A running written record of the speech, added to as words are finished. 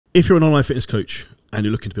If you're an online fitness coach and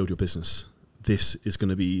you're looking to build your business, this is going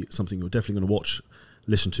to be something you're definitely going to watch,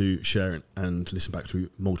 listen to, share it, and listen back to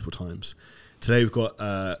multiple times. Today we've got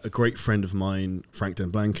a great friend of mine, Frank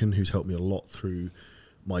Blanken, who's helped me a lot through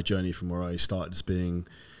my journey from where I started as being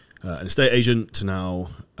an estate agent to now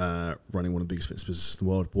running one of the biggest fitness businesses in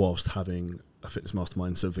the world, whilst having a fitness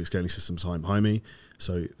mastermind, 7-figure scaling systems behind me.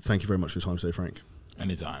 So thank you very much for your time today, Frank.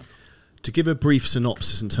 Anytime. To give a brief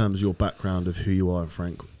synopsis in terms of your background of who you are,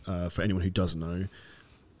 Frank, for anyone who doesn't know,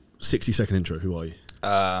 60-second intro, who are you?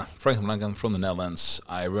 Frank Blanken from the Netherlands.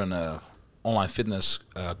 I run a online fitness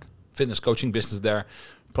coaching business there.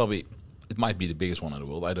 Probably, it might be the biggest one in the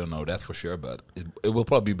world. I don't know that for sure, but it will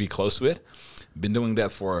probably be close to it. Been doing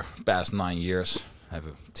that for past 9 years. I have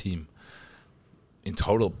a team in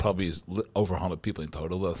total, probably over 100 people in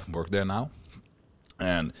total that work there now.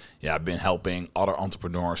 And yeah, I've been helping other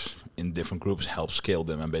entrepreneurs in different groups, help scale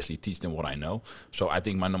them and basically teach them what I know. So I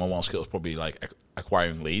think my number one skill is probably like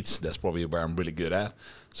acquiring leads. That's probably where I'm really good at.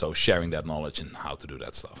 So sharing that knowledge and how to do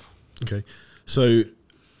that stuff. Okay. So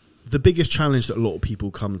the biggest challenge that a lot of people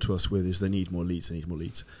come to us with is they need more leads,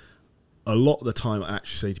 A lot of the time I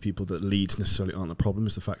actually say to people that leads necessarily aren't the problem.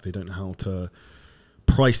 It's the fact they don't know how to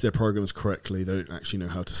price their programs correctly. They don't actually know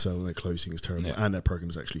how to sell, and their closing is terrible, and their program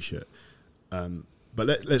is actually shit. But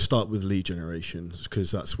let's start with lead generation,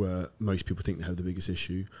 because that's where most people think they have the biggest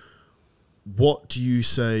issue. What do you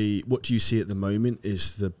see at the moment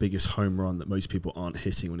is the biggest home run that most people aren't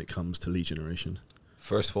hitting when it comes to lead generation?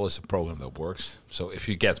 First of all, it's a program that works. So if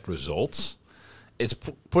you get results, it's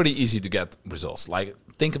pretty easy to get results. Like,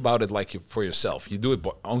 think about it like for yourself. You do it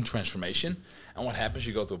by own transformation, and what happens?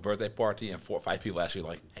 You go to a birthday party, and 4 or 5 people ask you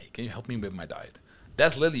like, "Hey, can you help me with my diet?"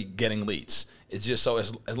 That's literally getting leads. It's just so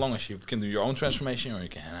as long as you can do your own transformation, or you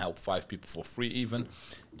can help 5 people for free even,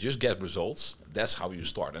 just get results. That's how you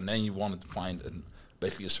start. And then you want to find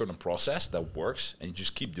basically a certain process that works, and you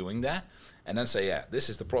just keep doing that. And then say, yeah, this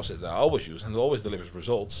is the process that I always use, and it always delivers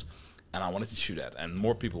results, and I want to teach you that. And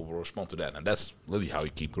more people will respond to that. And that's literally how you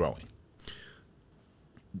keep growing.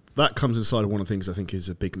 That comes inside of one of the things I think is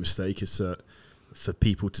a big mistake, is that for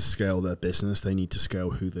people to scale their business, they need to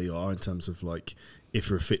scale who they are in terms of, like, if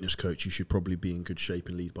you're a fitness coach, you should probably be in good shape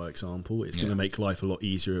and lead by example. It's going to make life a lot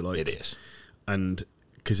easier. Like, it is. And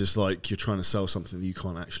because it's like you're trying to sell something that you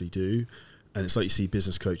can't actually do. And it's like you see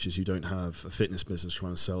business coaches who don't have a fitness business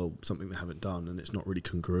trying to sell something they haven't done, and it's not really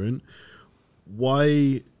congruent.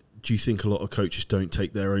 Why do you think a lot of coaches don't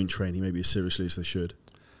take their own training maybe as seriously as they should?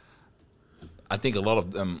 I think a lot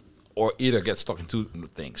of them or either get stuck in two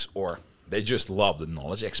things, or they just love the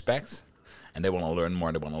knowledge aspect, and they want to learn more,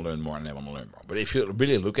 and they want to learn more, and they want to learn more. But if you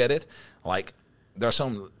really look at it, like, there's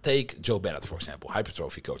take Joe Bennett, for example,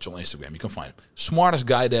 hypertrophy coach on Instagram. You can find him. Smartest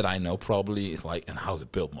guy that I know probably, like, and how to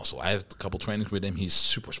build muscle. I have a couple trainings with him. He's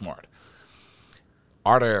super smart.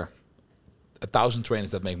 Are there 1,000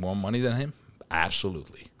 trainers that make more money than him?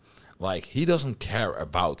 Absolutely. Like, he doesn't care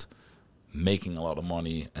about making a lot of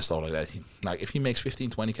money and stuff like that. Like, if he makes 15,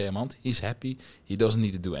 20K a month, he's happy. He doesn't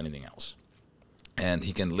need to do anything else. And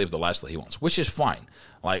he can live the lifestyle he wants, which is fine.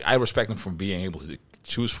 Like, I respect him for being able to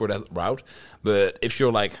choose for that route. But if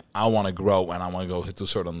you're like, I want to grow and I want to go to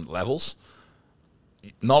certain levels,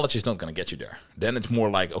 knowledge is not going to get you there. Then it's more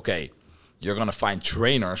like, okay, you're going to find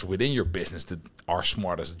trainers within your business that are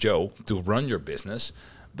smart as Joe to run your business,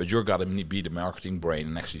 but you're got to be the marketing brain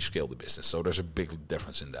and actually scale the business. So there's a big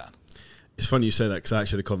difference in that. It's funny you say that, because I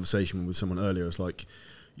actually had a conversation with someone earlier. It's like,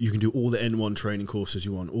 you can do all the N1 training courses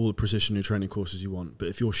you want, all the precision new training courses you want, but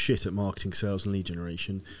if you're shit at marketing, sales, and lead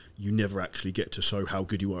generation, you never actually get to show how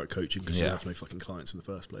good you are at coaching, because you have no fucking clients in the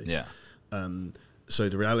first place. Yeah. So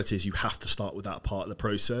the reality is you have to start with that part of the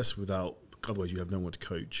process, otherwise you have no one to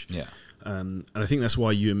coach. Yeah. And I think that's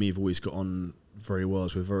why you and me have always got on very well,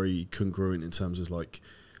 as we're very congruent in terms of, like,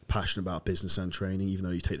 passionate about business and training, even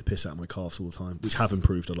though you take the piss out of my calves all the time, which have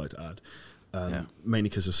improved, I'd like to add. Mainly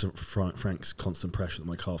because of Frank's constant pressure that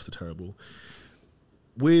my calves are terrible.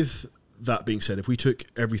 With that being said, if we took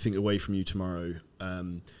everything away from you tomorrow,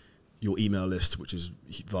 your email list, which is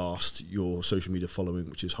vast, your social media following,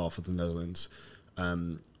 which is half of the Netherlands,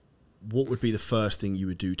 what would be the first thing you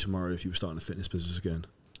would do tomorrow if you were starting a fitness business again?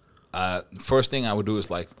 First thing I would do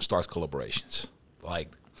is, like, start collaborations.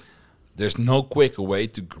 Like, there's no quicker way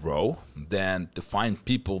to grow than to find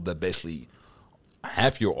people that basically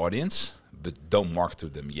have your audience but don't market to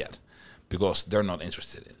them yet, because they're not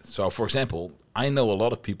interested in it. So, for example, I know a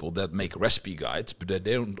lot of people that make recipe guides, but they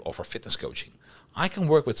don't offer fitness coaching. I can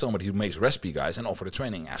work with somebody who makes recipe guides and offer the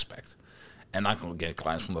training aspect, and I can get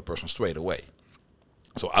clients from that person straight away.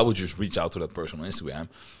 So I would just reach out to that person on Instagram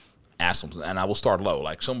ask them, and I will start low,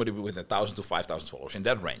 like somebody with 1,000 to 5,000 followers in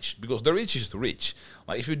that range, because the reach is the reach.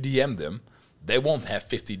 Like if you DM them, they won't have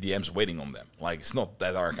 50 DMs waiting on them. Like it's not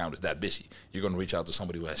that our account is that busy. You're going to reach out to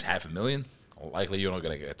somebody who has 500,000. Likely you're not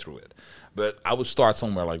going to get through it. But I would start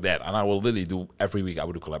somewhere like that, and I will literally do every week. I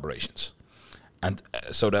would do collaborations, and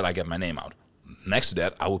so that I get my name out. Next to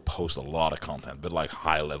that, I would post a lot of content, but like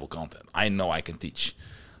high level content. I know I can teach,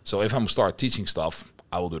 so if I'm start teaching stuff,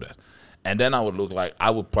 I will do that. And then I would look like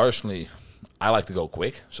I would personally. I like to go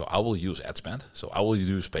quick, so I will use ad spend. So I will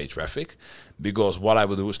use paid traffic, because what I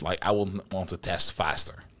will do is like I will want to test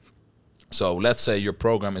faster. So let's say your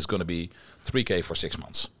program is going to be 3K for 6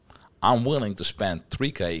 months. I'm willing to spend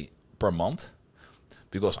 3K per month,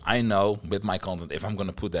 because I know with my content, if I'm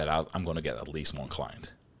going to put that out, I'm going to get at least one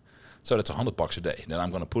client. So that's $100 a day that I'm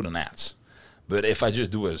going to put in ads. But if I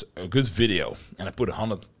just do a good video and I put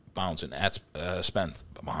 £100 in ads spend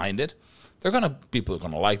behind it, people are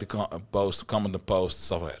gonna like the post, comment the post,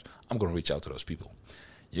 stuff like that. I'm gonna reach out to those people.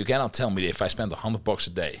 You cannot tell me that if I spend $100 a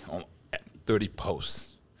day on 30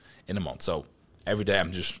 posts in a month, so every day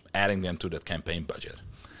I'm just adding them to that campaign budget,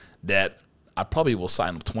 that I probably will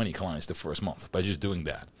sign up 20 clients the first month by just doing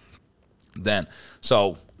that. Then,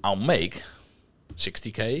 so I'll make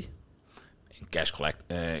 60K in cash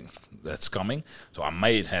collect. That's coming. So I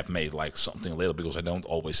may have made like something little, because I don't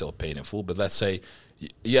always sell paid in full. But let's say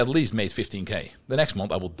you at least made 15K. The next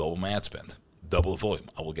month I will double my ad spend, double the volume.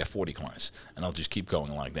 I will get 40 clients, and I'll just keep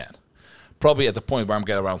going like that. Probably at the point where I'm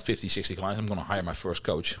getting around 50, 60 clients, I'm going to hire my first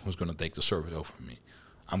coach who's going to take the service over from me.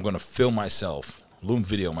 I'm going to film myself, Loom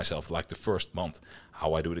video myself like the first month,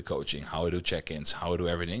 how I do the coaching, how I do check-ins, how I do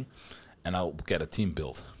everything, and I'll get a team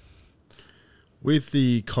built. With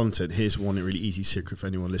the content, here's one really easy secret for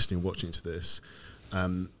anyone listening, watching to this.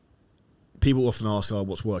 People often ask,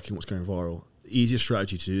 what's working, what's going viral? The easiest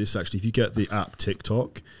strategy to do this is actually, if you get the app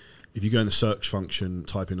TikTok, if you go in the search function,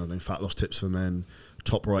 type in, I don't know, fat loss tips for men,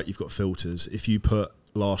 top right, you've got filters. If you put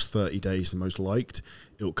last 30 days the most liked,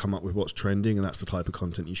 it will come up with what's trending, and that's the type of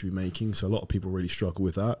content you should be making. So a lot of people really struggle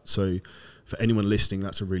with that. So for anyone listening,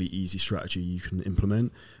 that's a really easy strategy you can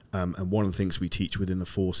implement. And one of the things we teach within the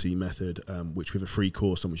 4C method, which we have a free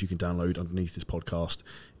course on which you can download underneath this podcast.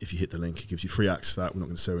 If you hit the link, it gives you free access to that. We're not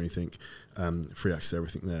going to sell anything, free access to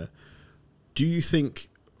everything there. Do you think,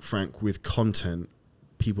 Frank, with content,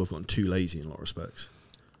 people have gotten too lazy in a lot of respects?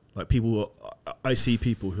 Like I see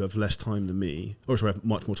people who have less time than me, or sorry, have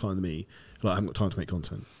much more time than me, like I haven't got time to make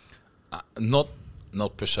content. Not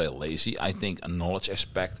per se lazy. I think a knowledge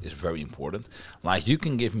aspect is very important. Like you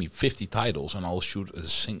can give me 50 titles and I'll shoot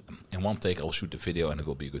in one take. I'll shoot the video and it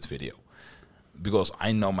will be a good video, because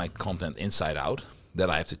I know my content inside out that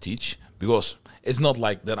I have to teach. Because it's not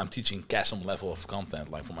like that I'm teaching chasm level of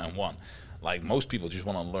content like from M1. Like most people just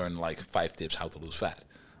want to learn like 5 tips how to lose fat.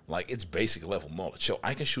 Like it's basic level knowledge. So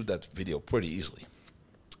I can shoot that video pretty easily.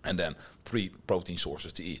 And then 3 protein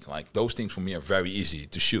sources to eat. Like those things for me are very easy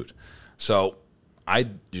to shoot. So I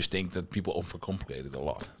just think that people overcomplicate it a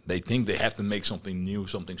lot. They think they have to make something new,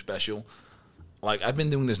 something special. Like I've been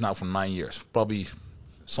doing this now for 9 years. Probably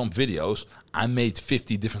some videos, I made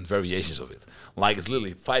 50 different variations of it. Like it's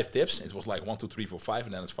literally 5 tips. It was like 1, 2, 3, 4, 5,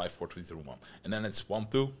 and then it's 5, 4, 3, 2, 1. And then it's 1,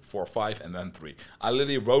 2, 4, 5, and then 3. I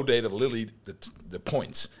literally rotated the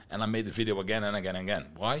points, and I made the video again and again and again.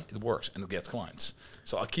 Why? It works, and it gets clients.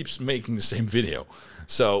 So I keep making the same video.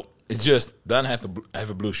 So it's just, then I have to have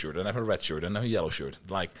a blue shirt, and I have a red shirt, and I have a yellow shirt.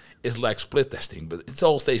 Like it's like split testing, but it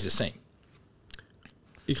all stays the same.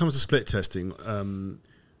 It comes to split testing.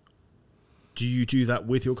 Do you do that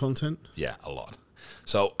with your content? Yeah, a lot.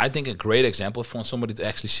 So I think a great example for somebody to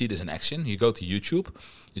actually see this in action, you go to YouTube,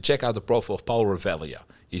 you check out the profile of Paul Revelia.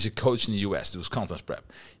 He's a coach in the US, does content prep.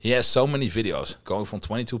 He has so many videos going from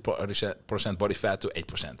 22% body fat to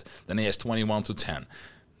 8%. Then he has 21 to 10,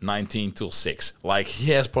 19 to 6. Like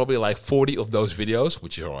he has probably like 40 of those videos,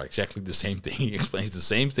 which are exactly the same thing. He explains the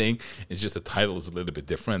same thing. It's just the title is a little bit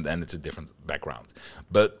different and it's a different background.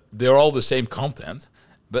 But they're all the same content.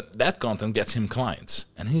 But that content gets him clients.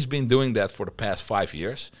 And he's been doing that for the past 5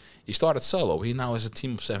 years. He started solo. He now has a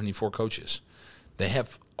team of 74 coaches. They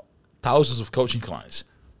have thousands of coaching clients.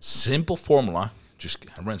 Simple formula, just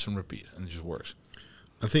rinse and repeat, and it just works.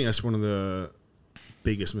 I think that's one of the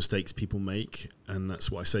biggest mistakes people make. And that's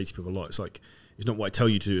what I say to people a lot. It's like, it's not what I tell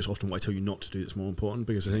you to do, it's often what I tell you not to do that's more important.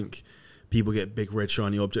 Because I think people get big red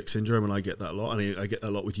shiny object syndrome, and I get that a lot. I get that a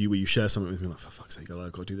lot with you, where you share something with me, like, for fuck's sake,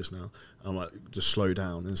 I've got to do this now. I'm like, just slow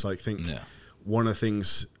down. And it's like, one of the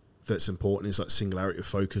things that's important is like singularity of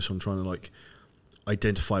focus on trying to like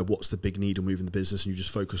identify what's the big need of moving the business, and you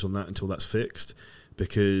just focus on that until that's fixed.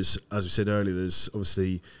 Because as we said earlier, there's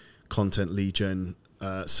obviously content, lead gen,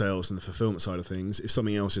 sales and the fulfillment side of things. If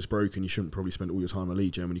something else is broken, you shouldn't probably spend all your time on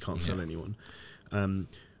lead gen when you can't sell anyone.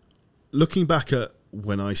 Looking back at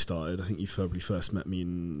when I started, I think you probably first met me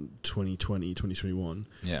in 2020, 2021.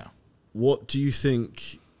 Yeah. What do you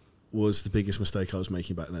think was the biggest mistake I was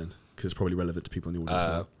making back then? Because it's probably relevant to people in the audience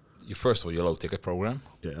now. First of all, your low ticket program.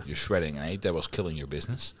 Yeah. You're shredding an 8. That was killing your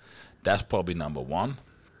business. That's probably number one.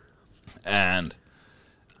 And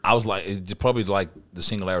I was like, it's probably like the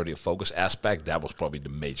singularity of focus aspect. That was probably the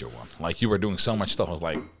major one. Like you were doing so much stuff. I was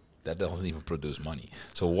like, that doesn't even produce money.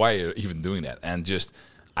 So why are you even doing that? And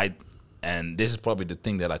and this is probably the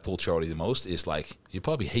thing that I told Charlie the most is like, you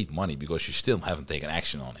probably hate money because you still haven't taken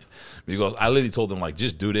action on it. Because I literally told him like,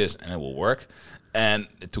 just do this and it will work. And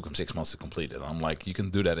it took him 6 months to complete it. I'm like, you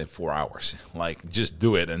can do that in 4 hours. Like, just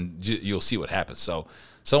do it and you'll see what happens. So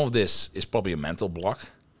some of this is probably a mental block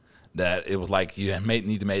that it was like you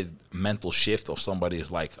need to make a mental shift of somebody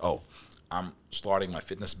who's like, oh, I'm starting my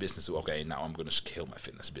fitness business. Okay, now I'm going to scale my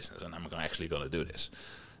fitness business and I'm actually going to do this.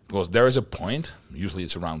 Because there is a point, usually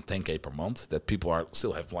it's around 10K per month, that people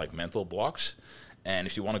still have like mental blocks. And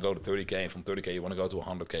if you want to go to 30K, and from 30K you want to go to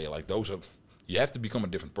 100K, like you have to become a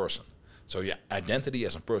different person. So your identity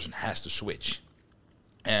as a person has to switch.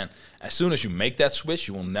 And as soon as you make that switch,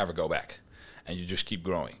 you will never go back. And you just keep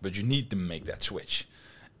growing. But you need to make that switch.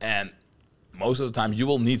 And most of the time you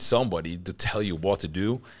will need somebody to tell you what to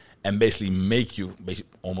do and basically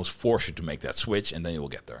almost force you to make that switch, and then you will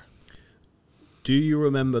get there. Do you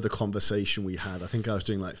remember the conversation we had? I think I was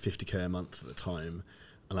doing like 50K a month at the time,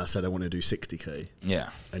 and I said I want to do 60K. Yeah.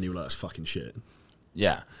 And you were like, that's fucking shit.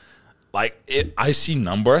 Yeah. Like, I see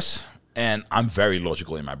numbers, and I'm very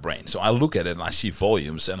logical in my brain. So I look at it, and I see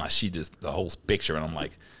volumes, and I see the whole picture, and I'm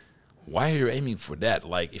like, why are you aiming for that?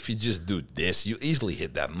 Like, if you just do this, you easily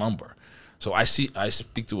hit that number. So I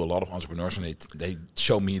speak to a lot of entrepreneurs, and they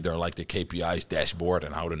show me their KPIs dashboard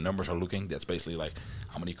and how the numbers are looking. That's basically like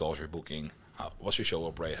how many calls you're booking, what's your show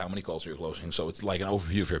up rate, how many calls are you closing. So it's like an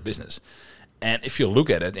overview of your business. And if you look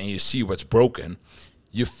at it and you see what's broken,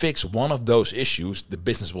 you fix one of those issues, the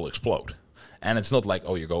business will explode. And it's not like,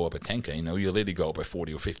 oh, you go up at 10K. You literally go up at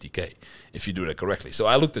 40 or 50K if you do that correctly. So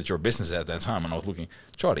I looked at your business at that time, and I was looking,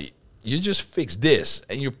 Charlie, you just fix this,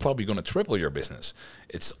 and you're probably going to triple your business.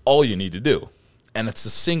 It's all you need to do. And it's the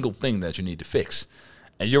single thing that you need to fix.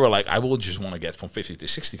 And you were like, I will just want to get from 50 to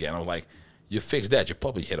 60K. And I was like, you fix that, you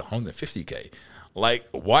probably hit 150K. Like,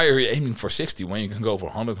 why are you aiming for 60 when you can go for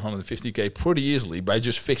 100, 150K pretty easily by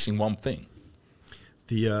just fixing one thing?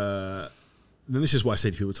 Then this is why I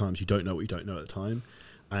say to people at times, you don't know what you don't know at the time.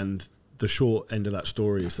 And the short end of that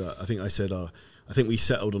story is that I think I said, I think we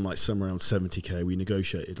settled on like somewhere around 70K. We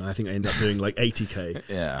negotiated, and I think I ended up doing like 80K.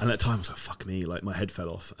 Yeah. And at the time I was like, fuck me, like my head fell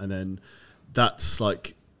off. And then that's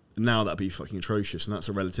like, now that'd be fucking atrocious. And that's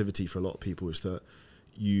a relativity for a lot of people, is that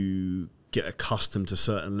you get accustomed to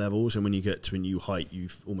certain levels, and when you get to a new height, you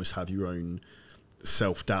almost have your own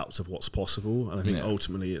self-doubts of what's possible. And I think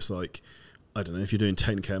ultimately it's like, I don't know, if you're doing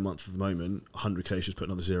 10K a month at the moment, 100K is just put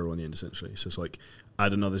another zero on the end, essentially. So it's like,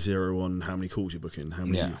 add another zero on how many calls you're booking, how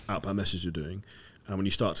many outbound messages you're doing. And when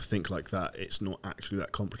you start to think like that, it's not actually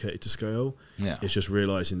that complicated to scale. Yeah. It's just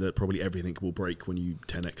realizing that probably everything will break when you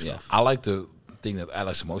 10x stuff. I like the thing that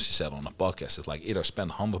Alex Mosi said on a podcast. It's like, either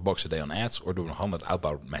spend $100 a day on ads or do 100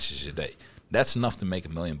 outbound messages a day. That's enough to make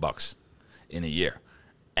 $1 million in a year.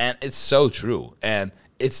 And it's so true. And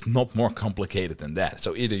it's not more complicated than that.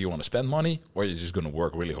 So either you want to spend money or you're just going to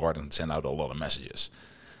work really hard and send out a lot of messages.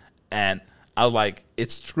 And I was like,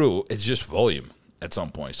 it's true. It's just volume at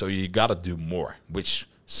some point. So you got to do more, which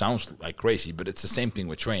sounds like crazy, but it's the same thing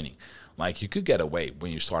with training. Like, you could get away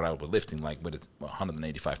when you start out with lifting, like with a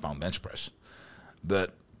 185-pound bench press.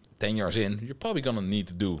 But 10 years in, you're probably going to need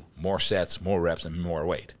to do more sets, more reps, and more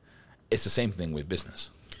weight. It's the same thing with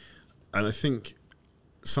business. And I think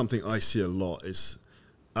something I see a lot is,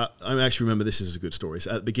 I actually remember, this is a good story.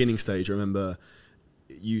 So at the beginning stage, I remember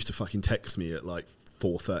you used to fucking text me at like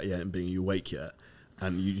 4:30 a.m. being you awake yet,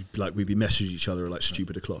 and we'd be messaging each other at like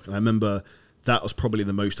stupid o'clock. And I remember that was probably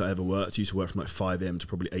the most I ever worked. I used to work from like 5 a.m. to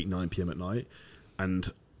probably 8, 9 p.m. at night.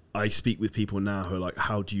 And I speak with people now who are like,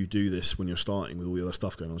 how do you do this when you're starting with all the other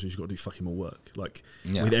stuff going on? So you've got to do fucking more work. Like,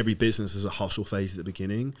 with every business, there's a hustle phase at the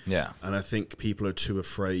beginning. Yeah. And I think people are too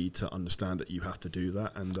afraid to understand that you have to do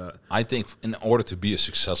that. And I think in order to be a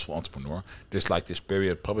successful entrepreneur, there's like this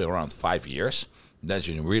period, probably around 5 years, that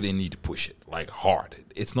you really need to push it like hard.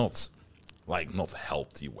 It's not like not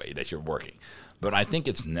healthy way that you're working. But I think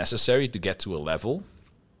it's necessary to get to a level.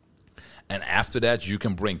 And after that, you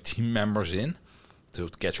can bring team members in to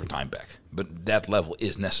get your time back. But that level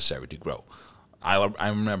is necessary to grow. I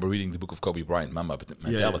remember reading the book of Kobe Bryant, Mamba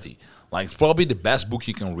Mentality. Like, it's probably the best book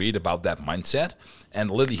you can read about that mindset. And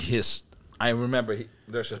literally I remember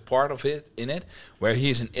there's a part of it in it where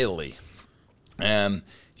he's in Italy. And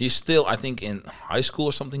he's still, I think, in high school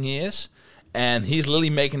or something he is. And he's literally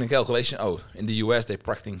making a calculation. Oh, in the US, they're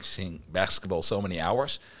practicing basketball so many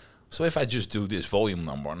hours. So if I just do this volume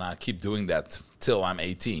number and I keep doing that till I'm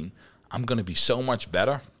 18, I'm going to be so much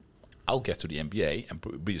better. I'll get to the NBA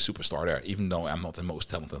and be a superstar there, even though I'm not the most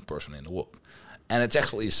talented person in the world. And it's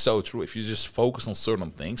actually so true. If you just focus on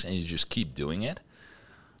certain things and you just keep doing it,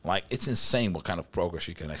 like, it's insane what kind of progress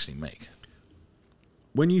you can actually make.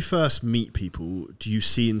 When you first meet people, do you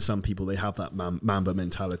see in some people they have that Mamba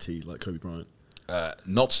mentality like Kobe Bryant?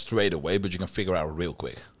 Not straight away, but you can figure out real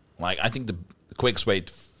quick. Like, I think the quickest way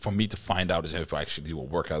for me to find out is if I actually do a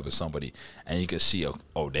workout with somebody and you can see,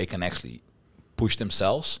 oh, they can actually push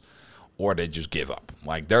themselves or they just give up.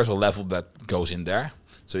 Like, there's a level that goes in there,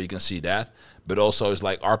 so you can see that. But also, it's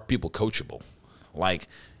like, are people coachable? Like,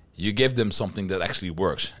 you give them something that actually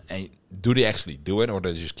works, and do they actually do it, or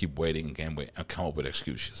do they just keep waiting and come up with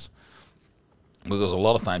excuses? Because a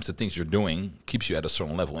lot of times the things you're doing keeps you at a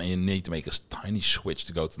certain level, and you need to make a tiny switch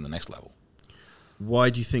to go to the next level.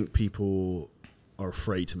 Why do you think people are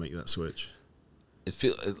afraid to make that switch?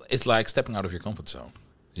 It's like stepping out of your comfort zone.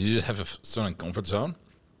 You just have a certain comfort zone,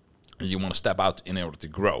 and you want to step out in order to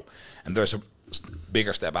grow. And there's a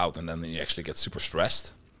bigger step out, and then you actually get super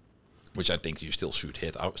stressed, which I think you still should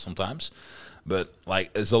hit out sometimes. But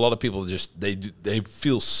like, there's a lot of people just they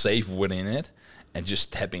feel safe within it, and just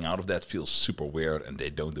stepping out of that feels super weird, and they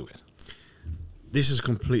don't do it. This is a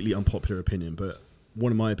completely unpopular opinion, but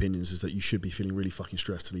one of my opinions is that you should be feeling really fucking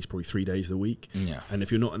stressed at least probably 3 days of the week. Yeah. And if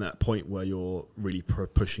you're not in that point where you're really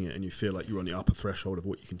pushing it and you feel like you're on the upper threshold of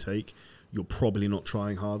what you can take, you're probably not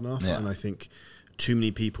trying hard enough. Yeah. And I think too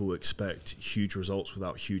many people expect huge results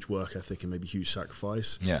without huge work ethic and maybe huge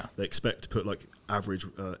sacrifice. Yeah. They expect to put like average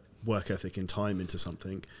work ethic and time into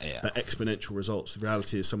something, but exponential results. The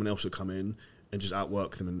reality is someone else will come in and just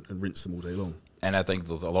outwork them and rinse them all day long. And I think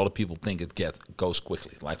that a lot of people think it goes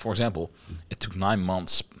quickly. Like, for example, it took 9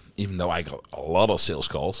 months, even though I got a lot of sales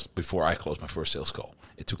calls before I closed my first sales call.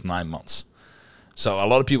 It took 9 months. So a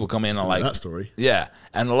lot of people come in and like that story. Yeah.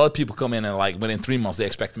 And a lot of people come in and like within 3 months they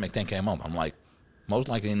expect to make 10K a month. I'm like, most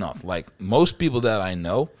likely not. Like, most people that I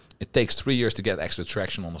know, it takes 3 years to get extra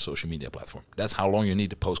traction on a social media platform. That's how long you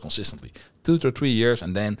need to post consistently. 2 to 3 years,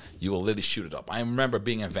 and then you will literally shoot it up. I remember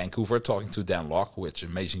being in Vancouver talking to Dan Locke, which is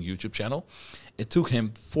an amazing YouTube channel. It took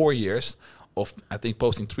him 4 years of, I think,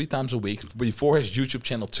 posting 3 times a week before his YouTube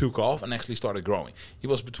channel took off and actually started growing. He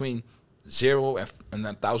was between 0 and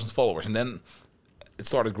 1,000 followers, and then it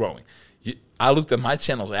started growing. I looked at my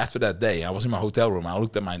channels after that day. I was in my hotel room. I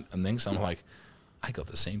looked at my things, and I'm like, I got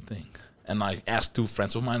the same thing. And I asked 2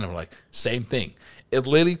 friends of mine, and they were like, same thing. It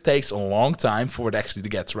literally takes a long time for it actually to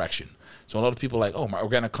get traction. So a lot of people are like, oh, my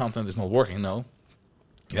organic content is not working. No,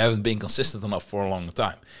 you haven't been consistent enough for a long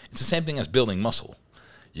time. It's the same thing as building muscle.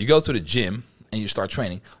 You go to the gym and you start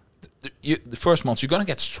training. The first month, you're going to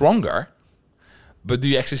get stronger, but do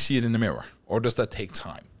you actually see it in the mirror? Or does that take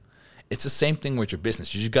time? It's the same thing with your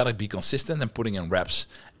business. You just got to be consistent and putting in reps,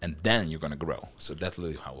 and then you're going to grow. So that's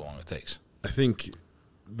literally how long it takes. I think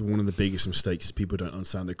one of the biggest mistakes is people don't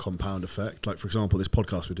understand the compound effect. Like, for example, this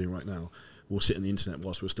podcast we're doing right now will sit on the internet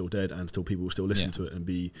whilst we're still dead, and still people will still listen to it and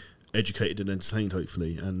be educated and entertained,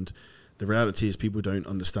 hopefully. And the reality is people don't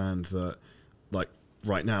understand that, like,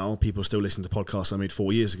 right now, people are still listening to podcasts I made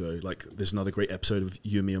 4 years ago. Like, there's another great episode of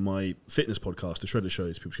you and me on my fitness podcast, the Shredder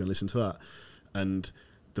Shows. People can listen to that. And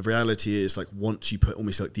the reality is, like, once you put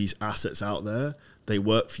almost like these assets out there, they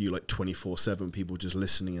work for you like 24/7. People just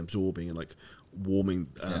listening, absorbing, and like warming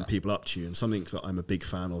people up to you. And something that I'm a big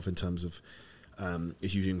fan of in terms of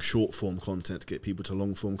is using short form content to get people to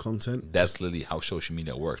long form content. That's literally how social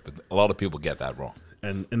media works, but a lot of people get that wrong.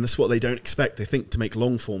 And that's what they don't expect. They think to make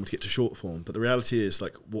long form to get to short form. But the reality is,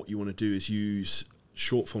 like, what you want to do is use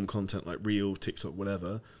short form content like Reel, TikTok,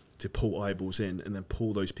 whatever, to pull eyeballs in, and then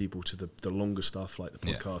pull those people to the longer stuff like the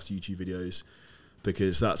podcast, YouTube videos,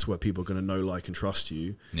 because that's where people are going to know, like, and trust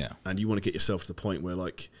you. Yeah. And you want to get yourself to the point where,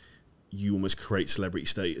 like, you almost create celebrity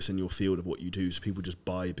status in your field of what you do, so people just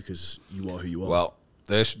buy because you are who you are. Well,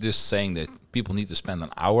 there's this saying that people need to spend an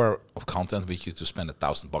hour of content with you to spend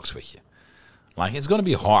 $1,000 with you. Like, it's going to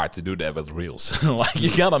be hard to do that with Reels. Like,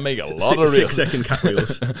 you got to make a lot of Reels. 6-second cat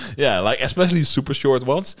Reels. Yeah, like, especially super short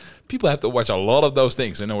ones. People have to watch a lot of those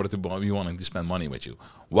things in order to be wanting to spend money with you.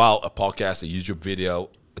 While a podcast, a YouTube video,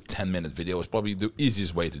 a 10-minute video is probably the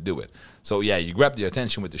easiest way to do it. So, yeah, you grab the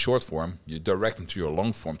attention with the short form, you direct them to your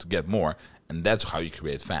long form to get more, and that's how you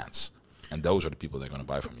create fans. And those are the people that are going to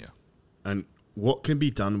buy from you. And what can be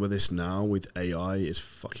done with this now with AI is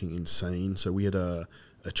fucking insane. So we had a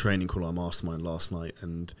training call on our mastermind last night,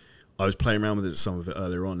 and I was playing around with some of it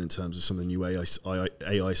earlier on in terms of some of the new AI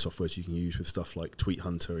softwares you can use with stuff like Tweet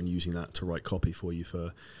Hunter and using that to write copy for you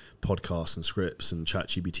for podcasts and scripts and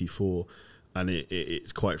ChatGPT 4. And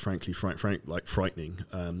it's quite frankly frightening.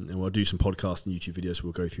 And we'll do some podcasts and YouTube videos.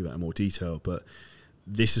 We'll go through that in more detail. But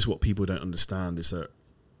this is what people don't understand is that,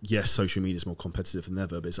 yes, social media is more competitive than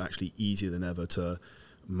ever, but it's actually easier than ever to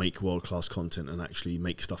make world-class content and actually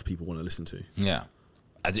make stuff people want to listen to. Yeah.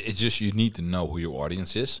 It's just you need to know who your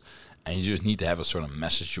audience is, and you just need to have a certain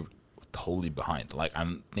message you're totally behind. Like,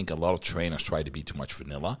 I think a lot of trainers try to be too much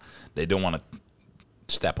vanilla. They don't want to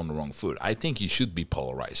step on the wrong foot. I think you should be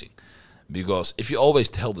polarizing, because if you always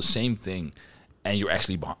tell the same thing and you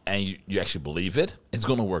actually believe it, it's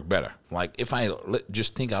going to work better. Like, if I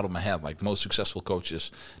just think out of my head, like the most successful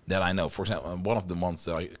coaches that I know, for example, one of the ones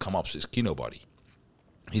that I come up is Kino Body.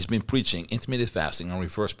 He's been preaching intermittent fasting and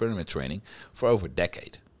reverse pyramid training for over a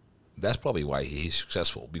decade. That's probably why he's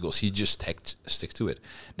successful, because he just sticks to it.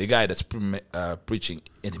 The guy that's preaching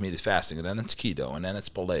intermittent fasting, and then it's keto, and then it's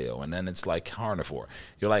paleo, and then it's like carnivore.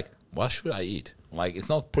 You're like, what should I eat? Like, it's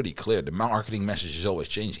not pretty clear. The marketing message is always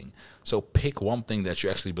changing. So pick one thing that you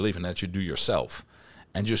actually believe in, that you do yourself,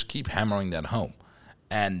 and just keep hammering that home.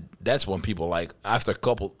 And that's when people, like, after a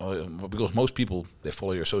couple, because most people, they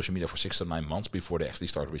follow your social media for 6 to 9 months before they actually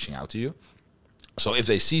start reaching out to you. So if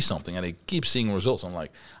they see something and they keep seeing results, I'm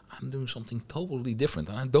like, I'm doing something totally different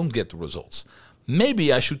and I don't get the results.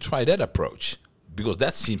 Maybe I should try that approach, because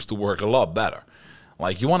that seems to work a lot better.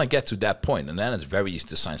 Like, you want to get to that point, and then it's very easy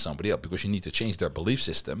to sign somebody up, because you need to change their belief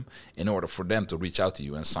system in order for them to reach out to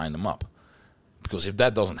you and sign them up. Because if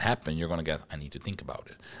that doesn't happen, you're going to get, I need to think about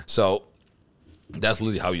it. So that's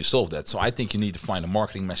really how you solve that. So I think you need to find a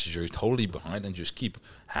marketing message you're totally behind and just keep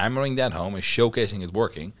hammering that home and showcasing it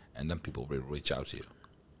working, and then people will reach out to you.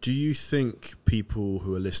 Do you think people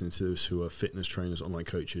who are listening to this, who are fitness trainers, online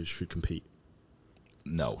coaches, should compete?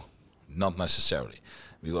 No, not necessarily,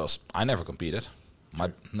 because I never competed.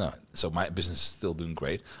 So my business is still doing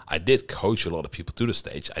great. I did coach a lot of people to the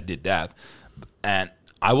stage. I did that, and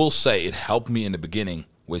I will say it helped me in the beginning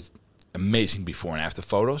with amazing before and after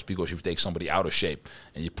photos, because if you take somebody out of shape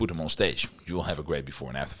and you put them on stage, you will have a great before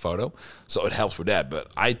and after photo. So it helps for that.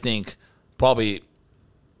 But I think probably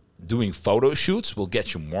doing photo shoots will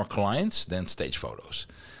get you more clients than stage photos.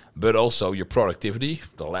 But also your productivity,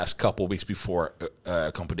 the last couple of weeks before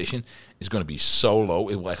a competition, is going to be so low,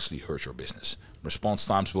 it will actually hurt your business. Response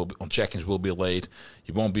times on check-ins will be late.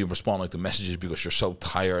 You won't be responding to messages because you're so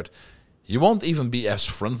tired. You won't even be as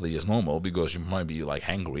friendly as normal, because you might be like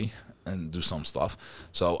hangry and do some stuff.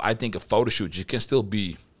 So I think a photo shoot, you can still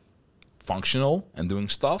be functional and doing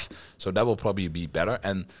stuff. So that will probably be better.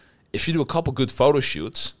 And if you do a couple good photo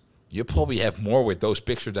shoots, you probably have more with those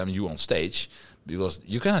pictures than you on stage, because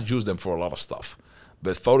you cannot use them for a lot of stuff.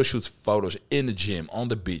 But photo shoots, photos in the gym, on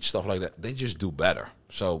the beach, stuff like that, they just do better.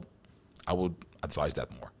 So I would advise that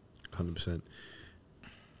more. 100%.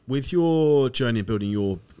 With your journey in building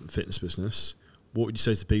your fitness business, what would you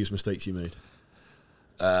say is the biggest mistakes you made?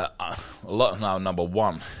 A lot. Now, number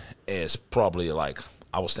one is probably like,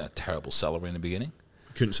 I was a terrible seller in the beginning.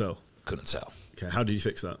 Couldn't sell? Couldn't sell. Okay, how did you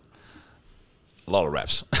fix that? A lot of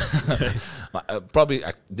reps. Okay. Probably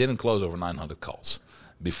I didn't close over 900 calls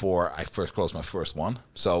before I first closed my first one.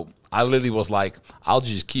 So I literally was like, I'll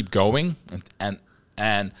just keep going.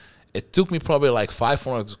 And it took me probably like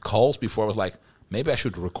 500 calls before I was like, maybe I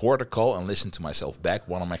should record a call and listen to myself back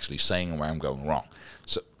what I'm actually saying and where I'm going wrong.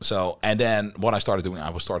 So and then what I started doing, I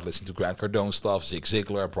would start listening to Grant Cardone stuff, Zig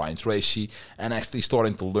Ziglar, Brian Tracy, and actually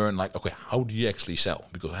starting to learn, like, okay, how do you actually sell?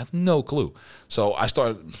 Because I had no clue. So I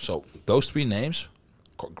started, so those three names,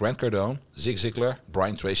 Grant Cardone, Zig Ziglar,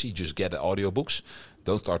 Brian Tracy, just get the audiobooks.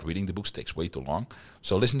 Don't start reading the books, it takes way too long.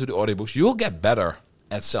 So listen to the audiobooks, you'll get better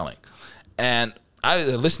at selling. And I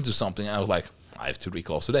listened to something and I was like, I have 2-3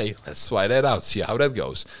 calls today. Let's try that out, see how that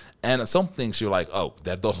goes. And some things you're like, oh,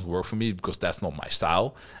 that doesn't work for me because that's not my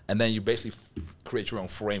style. And then you basically create your own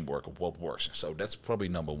framework of what works. So that's probably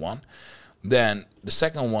number one. Then the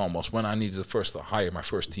second one was when I needed to hire my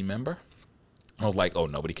first team member. I was like, oh,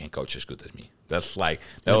 nobody can coach as good as me. That's like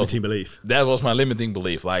limiting belief. That was my limiting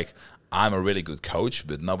belief. Like, I'm a really good coach,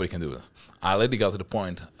 but nobody can do it. I literally got to the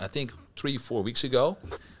point, I think 3-4 weeks ago,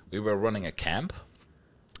 we were running a camp,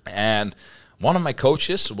 and one of my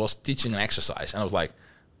coaches was teaching an exercise, and I was like,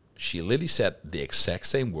 she literally said the exact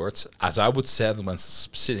same words as I would say when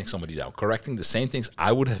sitting somebody down, correcting the same things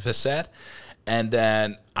I would have said. And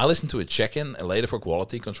then I listen to a check-in later for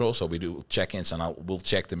quality control. So we do check-ins, and we'll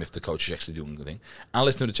check them if the coach is actually doing the thing. I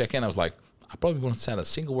listened to the check-in. I was like, I probably wouldn't say a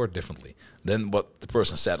single word differently than what the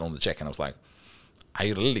person said on the check-in. I was like, I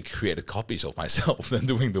literally created copies of myself than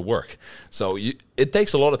doing the work. So it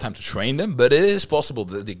takes a lot of time to train them, but it is possible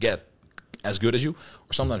that they get as good as you,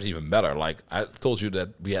 or sometimes even better. Like I told you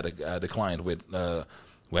that we had the client with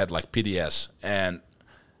we had like PDS, and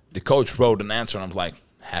the coach wrote an answer, and I was like,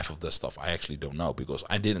 half of the stuff I actually don't know because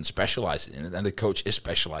I didn't specialize in it, and the coach is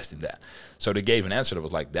specialized in that. So they gave an answer that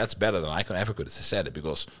was like, that's better than I could have said it,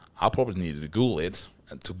 because I probably needed to Google it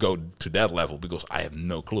to go to that level because I have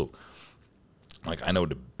no clue. Like I know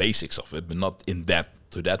the basics of it, but not in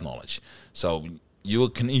depth to that knowledge. So you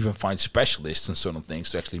can even find specialists in certain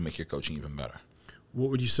things to actually make your coaching even better. What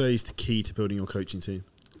would you say is the key to building your coaching team?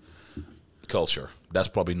 Culture. That's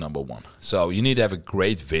probably number one. So you need to have a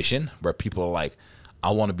great vision where people are like, I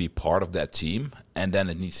want to be part of that team, and then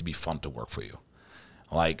it needs to be fun to work for you.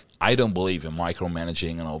 Like, I don't believe in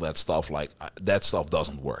micromanaging and all that stuff. Like, that stuff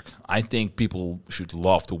doesn't work. I think people should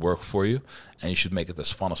love to work for you, and you should make it as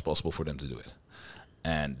fun as possible for them to do it.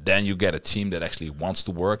 And then you get a team that actually wants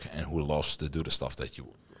to work and who loves to do the stuff that you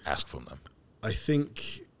ask from them. I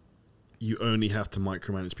think you only have to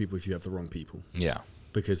micromanage people if you have the wrong people. Yeah.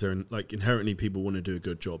 Because they're like inherently people want to do a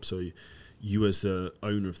good job. So you as the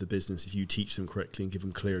owner of the business, if you teach them correctly and give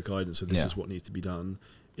them clear guidance, so this is what needs to be done,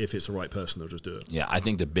 if it's the right person, they'll just do it. Yeah, I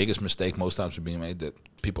think the biggest mistake most times is being made that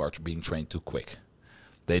people are being trained too quick.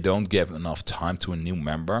 They don't give enough time to a new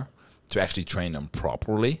member to actually train them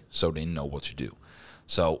properly so they know what to do.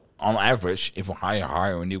 So on average, if we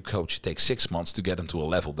hire a new coach, it takes 6 months to get them to a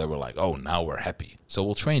level that we're like, oh, now we're happy. So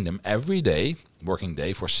we'll train them every day, working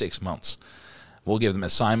day, for 6 months. We'll give them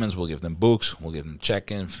assignments, we'll give them books, we'll give them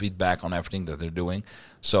check-in, feedback on everything that they're doing.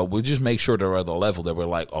 So we'll just make sure they're at a level that we're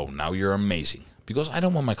like, oh, now you're amazing. Because I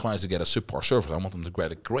don't want my clients to get a subpar service. I want them to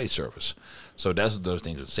get a great service. So that's those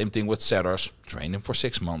things. Same thing with setters. Train them for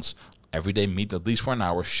 6 months. Every day meet at least for an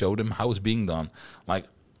hour. Show them how it's being done. Like,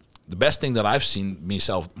 the best thing that I've seen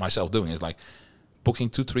myself doing is like booking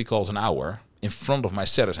 2-3 calls an hour in front of my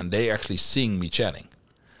setters, and they actually seeing me chatting.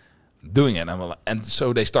 Doing it, and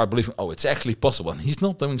so they start believing, oh, it's actually possible. And he's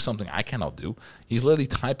not doing something I cannot do. He's literally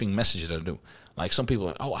typing messages that I do. Like some people are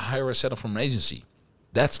like, oh, I hire a setter from an agency.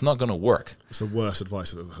 That's not going to work. It's the worst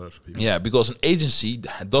advice I've ever heard from people. Yeah, because an agency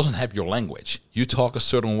doesn't have your language. You talk a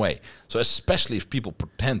certain way. So especially if people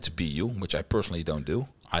pretend to be you, which I personally don't do.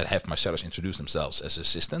 I have my setters introduce themselves as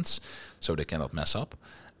assistants so they cannot mess up.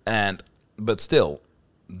 But still,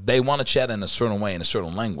 they want to chat in a certain way, in a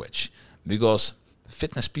certain language, because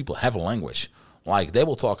fitness people have a language. Like they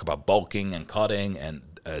will talk about bulking and cutting and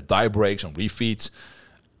die breaks and refeeds.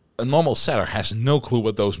 A normal setter has no clue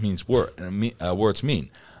what those words mean.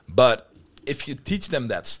 But if you teach them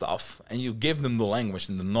that stuff and you give them the language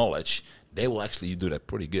and the knowledge, they will actually do that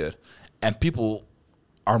pretty good. And people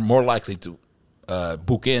are more likely to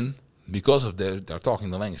book in because of they're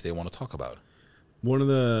talking the language they want to talk about. One of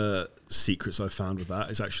the secrets I found with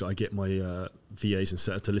that is actually I get my VAs and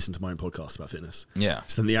setters to listen to my own podcast about fitness. Yeah.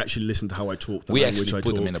 So then they actually listen to how I talk. We actually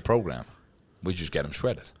put them in a program. We just get them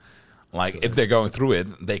shredded. Like if they're going through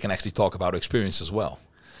it, they can actually talk about experience as well.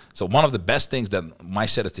 So one of the best things that my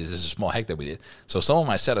setters did, this is a small hack that we did. So some of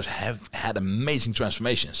my setters have had amazing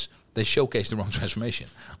transformations. They showcase their own transformation.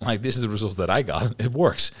 Like this is the result that I got. It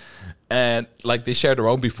works. And like they share their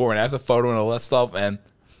own before and after photo and all that stuff. And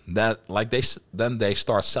that like they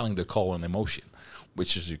start selling the call and emotion,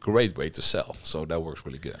 which is a great way to sell. So that works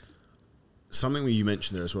really good. Something you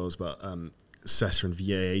mentioned there as well is about setter and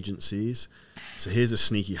VA agencies. So here's a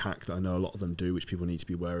sneaky hack that I know a lot of them do, which people need to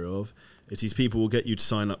be wary of. It's these people will get you to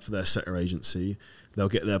sign up for their setter agency. They'll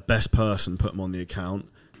get their best person, put them on the account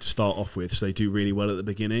to start off with, so they do really well at the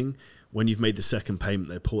beginning. When you've made the second payment,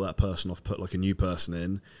 they pull that person off, put like a new person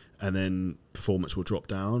in, and then performance will drop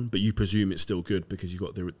down. But you presume it's still good because you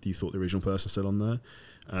thought the original person's still on there.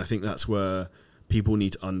 And I think that's where people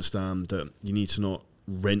need to understand that you need to not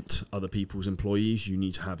rent other people's employees. You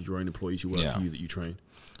need to have your own employees who work for you that you train.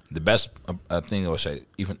 The best thing I would say,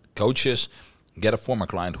 even coaches, get a former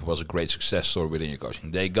client who was a great success story within your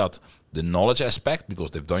coaching. They got the knowledge aspect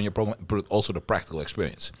because they've done your program, but also the practical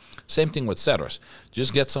experience. Same thing with setters.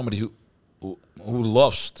 Just get somebody who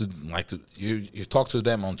loves to you talk to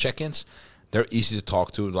them on check-ins. They're easy to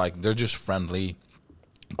talk to. Like they're just friendly.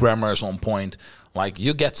 Grammar is on point. Like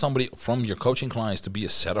you get somebody from your coaching clients to be a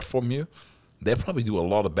setter from you. They probably do a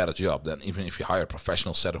lot of better job than even if you hire a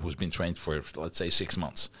professional setter who's been trained for, let's say, 6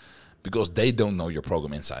 months, because they don't know your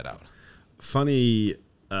program inside out. Funny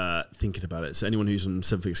thinking about it. So anyone who's on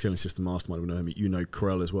 7-Figure Scaling System Mastermind will know him. You know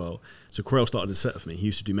Corel as well. So Corel started a set for me. He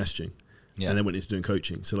used to do messaging. Yeah. And then went into doing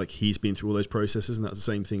coaching. So like he's been through all those processes, and that's the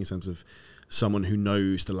same thing in terms of someone who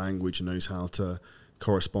knows the language and knows how to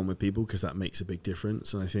correspond with people, because that makes a big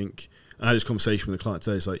difference. And I think, I had this conversation with a client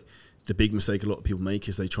today, it's like the big mistake a lot of people make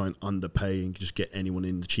is they try and underpay and just get anyone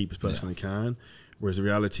in, the cheapest person they can. Whereas the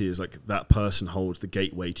reality is like that person holds the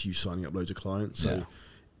gateway to you signing up loads of clients. So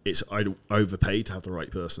it's I'd overpay to have the right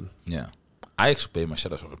person. Yeah. I actually pay my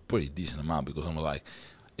sellers a pretty decent amount, because I'm like,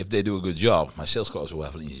 if they do a good job, my sales closers will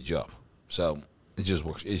have an easy job. So it just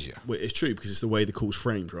works easier. Well, it's true, because it's the way the call's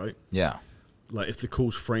framed, right? Yeah. Like if the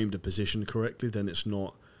call's framed and positioned correctly, then it's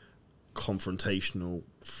not confrontational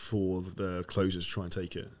for the closers to try and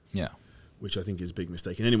take it. Yeah. Which I think is a big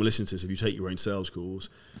mistake. And anyone listening to this, if you take your own sales calls,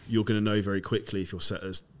 you're going to know very quickly if your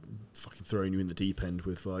setter's fucking throwing you in the deep end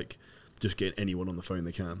with like just getting anyone on the phone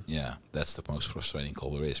they can. Yeah, that's the most frustrating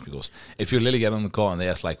call there is, because if you literally get on the call and they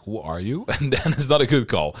ask like, who are you? And then it's not a good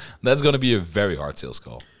call. That's going to be a very hard sales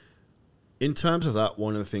call. In terms of that,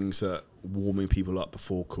 one of the things that warming people up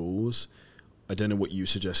before calls, I don't know what you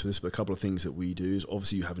suggest for this, but a couple of things that we do is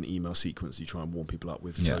obviously you have an email sequence you try and warm people up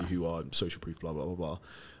with, tell you who you are, social proof, blah, blah, blah,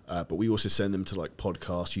 blah. But we also send them to like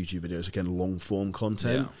podcasts, YouTube videos, again, long form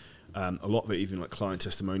content. Yeah. A lot of it, even like client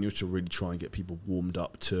testimonials, to really try and get people warmed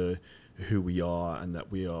up to who we are and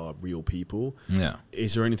that we are real people. Yeah.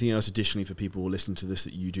 Is there anything else additionally for people listening to this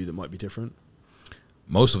that you do that might be different?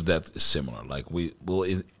 Most of that is similar. Like we will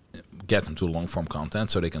get them to long form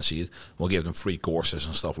content so they can see it. We'll give them free courses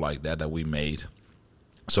and stuff like that we made,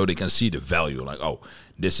 so they can see the value. Like, oh,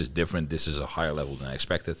 this is different. This is a higher level than I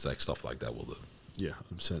expected. Like stuff like that we'll do. Yeah,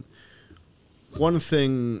 100%. One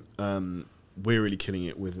thing we're really killing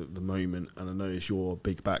it with at the moment, and I know it's your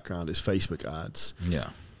big background, is Facebook ads. Yeah.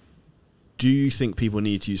 Do you think people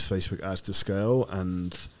need to use Facebook ads to scale,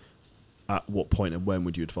 and at what point and when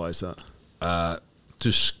would you advise that?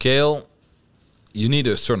 To scale, you need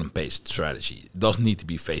a certain based strategy. It doesn't need to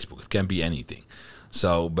be Facebook. It can be anything.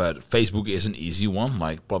 So, but Facebook is an easy one.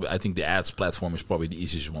 Like probably, I think the ads platform is probably the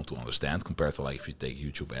easiest one to understand compared to like if you take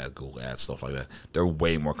YouTube ads, Google ads, stuff like that. They're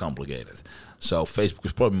way more complicated. So Facebook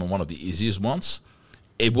is probably one of the easiest ones.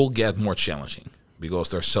 It will get more challenging because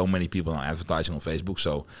there's so many people now advertising on Facebook.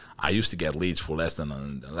 So I used to get leads for less than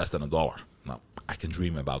 $1. Now I can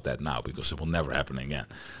dream about that now because it will never happen again.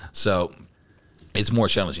 So it's more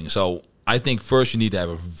challenging. So I think first you need to have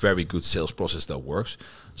a very good sales process that works.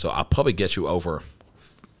 So I'll probably get you over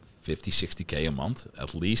 50, 60K a month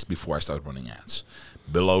at least before I start running ads.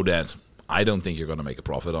 Below that, I don't think you're going to make a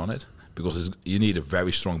profit on it because you need a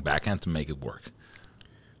very strong backend to make it work.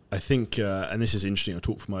 I think, and this is interesting, I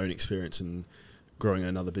talk from my own experience in growing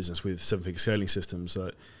another business with 7-Figure Scaling Systems.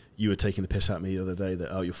 You were taking the piss at me the other day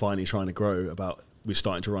that, oh, you're finally trying to grow, about we're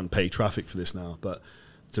starting to run paid traffic for this now. But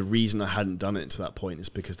the reason I hadn't done it to that point is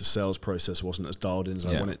because the sales process wasn't as dialed in as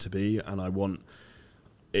I want it to be. And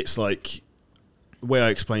it's like, the way I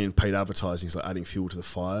explain paid advertising is like adding fuel to the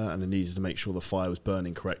fire, and I needed to make sure the fire was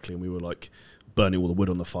burning correctly, and we were like burning all the wood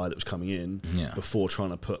on the fire that was coming in before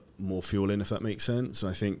trying to put more fuel in, if that makes sense.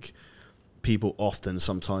 And I think people often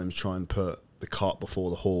sometimes try and put the cart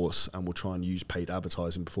before the horse and will try and use paid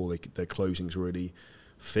advertising before their closing's really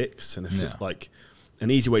fixed. And if like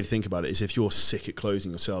an easy way to think about it is if you're sick at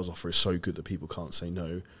closing, your sales offer is so good that people can't say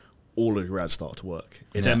no, all of your ads start to work.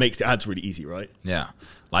 It then makes the ads really easy, right? Yeah.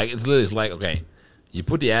 Like it's literally like, okay, you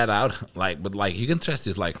put the ad out, but you can test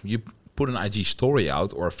this, like you put an IG story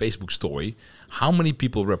out or a Facebook story, how many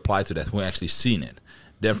people reply to that who actually seen it?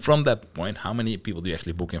 Then from that point, how many people do you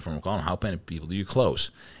actually book in from a call? How many people do you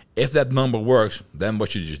close? If that number works, then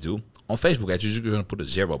what you just do, on Facebook ads, you're just going to put a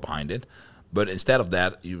 0 behind it. But instead of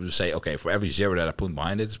that, you would say, okay, for every 0 that I put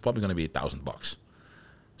behind it, it's probably going to be $1,000.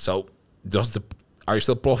 So are you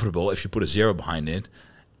still profitable if you put a 0 behind it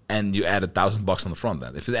and you add $1,000 on the front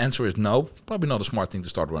end? If the answer is no, probably not a smart thing to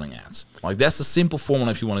start running ads. Like that's the simple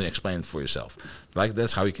formula if you want to explain it for yourself. Like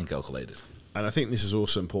that's how you can calculate it. And I think this is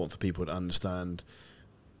also important for people to understand.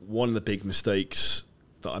 One of the big mistakes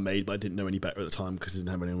that I made, but I didn't know any better at the time because I didn't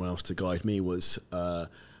have anyone else to guide me, was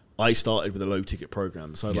I started with a low ticket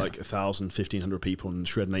program. So I had like 1,000, 1,500 people in the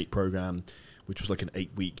Shred and 8 program, which was like an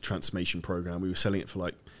 8-week transformation program. We were selling it for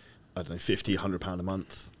like, I don't know, £50, £100 a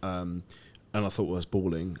month. And I thought I was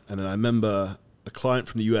balling. And then I remember a client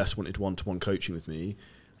from the US wanted one-to-one coaching with me,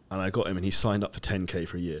 and I got him, and he signed up for 10K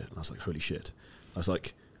for a year. And I was like, holy shit. I was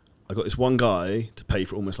like, I got this one guy to pay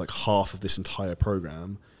for almost like half of this entire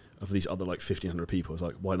program of these other like 1,500 people. I was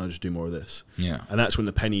like, why don't I just do more of this? Yeah. And that's when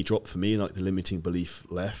the penny dropped for me, and like the limiting belief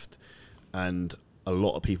left. And a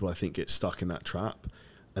lot of people, I think, get stuck in that trap.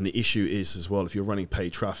 And the issue is as well, if you're running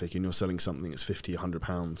paid traffic and you're selling something that's £50,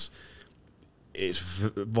 £100, it's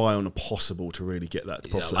vile and impossible to really get that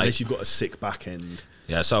profit unless you've got a sick back end.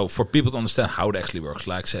 Yeah, so for people to understand how it actually works,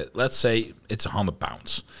 like I said, let's say it's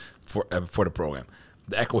 £100 for the program.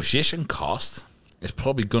 The acquisition cost is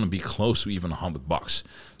probably going to be close to even $100.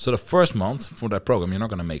 So the first month for that program, you're not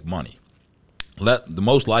going to make money. The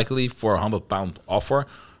most likely for a £100 offer,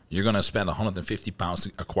 you're going to spend £150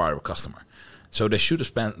 to acquire a customer. So they should have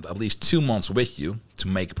spent at least 2 months with you to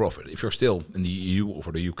make a profit. If you're still in the EU or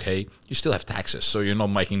the UK, you still have taxes, so you're not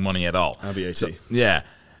making money at all. And VAT. So, yeah,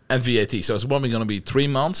 and VAT. So it's probably going to be 3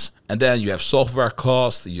 months, and then you have software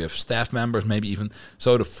costs, you have staff members, maybe even.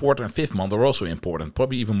 So the 4th and 5th month are also important,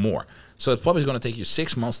 probably even more. So it's probably going to take you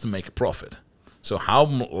 6 months to make a profit. So how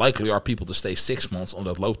likely are people to stay 6 months on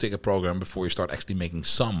that low-ticket program before you start actually making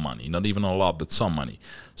some money? Not even a lot, but some money.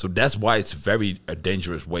 So that's why it's a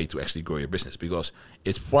dangerous way to actually grow your business, because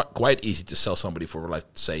it's quite easy to sell somebody for,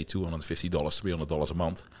 let's say, $250, $300 a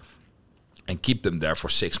month and keep them there for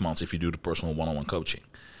 6 months if you do the personal one-on-one coaching.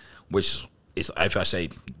 Which is, if I say,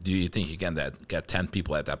 do you think you can get 10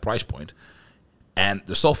 people at that price point? And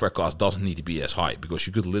the software cost doesn't need to be as high, because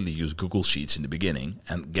you could literally use Google Sheets in the beginning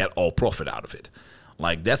and get all profit out of it.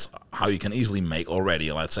 Like, that's how you can easily make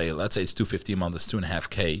already. Let's say it's $250 a month, it's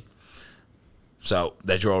 $2.5K. So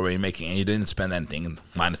that you're already making, and you didn't spend anything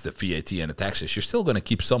minus the VAT and the taxes. You're still going to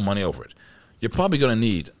keep some money over it. You're probably going to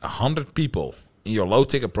need 100 people in your low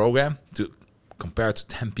ticket program to compare to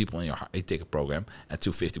 10 people in your high ticket program at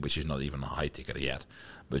 250, which is not even a high ticket yet,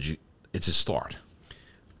 but it's a start.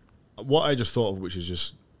 What I just thought of, which has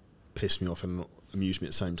just pissed me off and amused me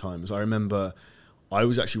at the same time, is I remember I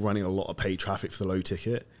was actually running a lot of paid traffic for the low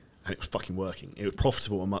ticket, and it was fucking working. It was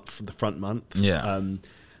profitable a month for the front month. Yeah.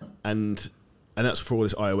 And that's for all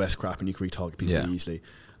this iOS crap, and you can retarget people easily.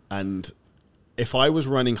 And if I was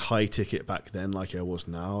running high ticket back then, like I was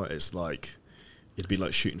now, it's like it'd be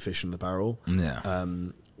like shooting fish in the barrel. Yeah.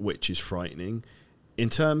 Which is frightening. In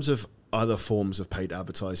terms of other forms of paid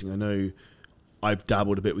advertising, I know I've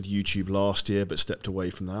dabbled a bit with YouTube last year, but stepped away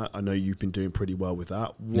from that. I know you've been doing pretty well with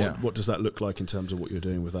that. What does that look like in terms of what you're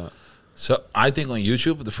doing with that? So I think on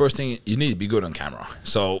YouTube, the first thing, you need to be good on camera.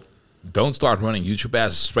 So don't start running YouTube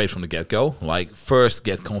ads straight from the get-go. Like, first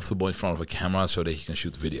get comfortable in front of a camera so that you can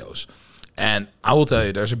shoot videos. And I will tell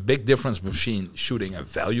you, there's a big difference between shooting a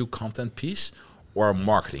value content piece or a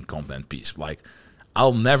marketing content piece. Like,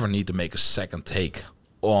 I'll never need to make a second take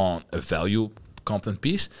on a value content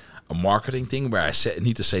piece. A marketing thing where I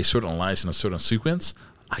need to say certain lines in a certain sequence,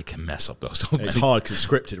 I can mess up those. It's hard because it's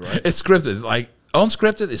scripted, right? It's scripted. Like,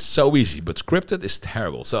 unscripted is so easy, but scripted is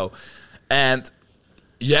terrible. So, and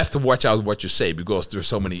you have to watch out what you say, because there's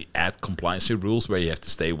so many ad compliance rules where you have to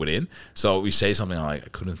stay within. So we say something like, I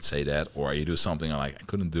couldn't say that, or you do something like, I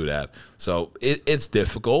couldn't do that. So it's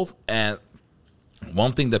difficult. And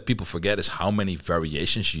one thing that people forget is how many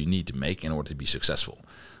variations you need to make in order to be successful.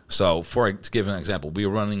 So to give an example, we're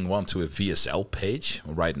running one to a VSL page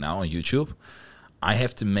right now on YouTube. I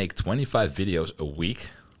have to make 25 videos a week,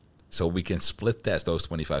 so we can split test those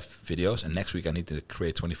 25 videos. And next week I need to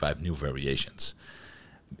create 25 new variations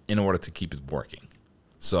in order to keep it working.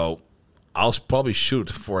 So I'll probably shoot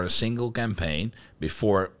for a single campaign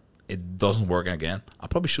before it doesn't work again. I'll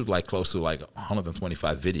probably shoot like close to like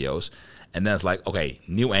 125 videos. And then it's like, okay,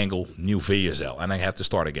 new angle, new VSL, and I have to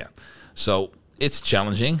start again. So it's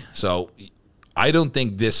challenging. So I don't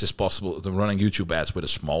think this is possible to running YouTube ads with a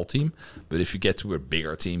small team. But if you get to a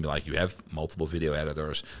bigger team, like you have multiple video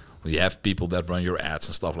editors, you have people that run your ads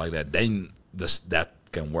and stuff like that, then that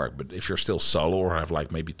can work. But if you're still solo or have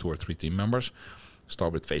like maybe 2 or 3 team members,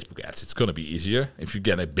 start with Facebook ads. It's going to be easier. If you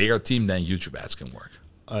get a bigger team, then YouTube ads can work.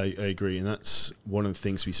 I agree, and that's one of the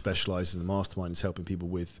things we specialize in the mastermind, is helping people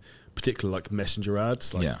with particularly like messenger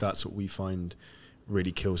ads. Like that's what we find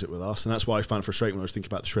really kills it with us, and that's why I found frustrating when I was thinking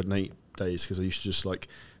about the Shred and 8 days, because I used to just like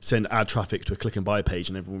send ad traffic to a click and buy page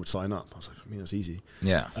and everyone would sign up. I was like, I mean, that's easy.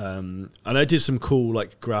 And I did some cool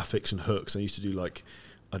like graphics and hooks. I used to do like,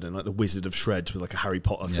 I don't know, like the Wizard of Shreds with like a Harry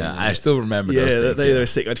Potter thing. Yeah, I still remember those things. They were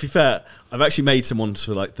sick. To be fair, I've actually made some ones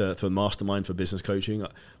for like the mastermind for business coaching.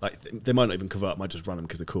 Like they might not even convert, I might just run them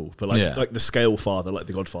because they're cool. But like the Scale Father, like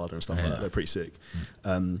the Godfather and stuff like that, they're pretty sick.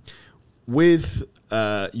 With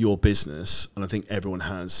your business, and I think everyone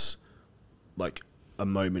has like a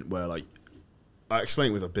moment where, like, I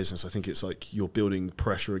explain with a business, I think it's like you're building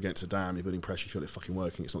pressure against a dam, you're building pressure, you feel it's fucking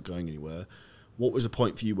working, it's not going anywhere. What was the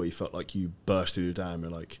point for you where you felt like you burst through the dam, you're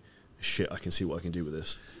like, shit, I can see what I can do with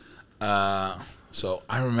this? So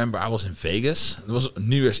I remember I was in Vegas, it was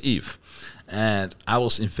New Year's Eve, and I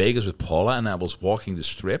was in Vegas with Paula, and I was walking the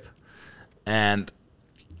strip, and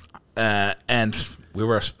And we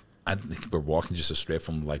were, I think we were walking just straight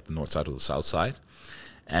from like the north side to the south side,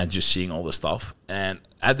 and just seeing all the stuff. And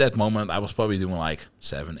at that moment, I was probably doing like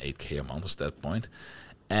 7-8K a month at that point.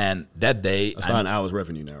 And that day, that's about an hour's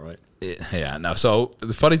revenue now, right? Yeah. Now, so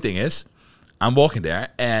the funny thing is, I'm walking there,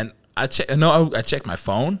 and I checked my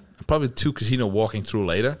phone. Probably 2 casino walking through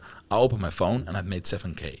later, I opened my phone and I made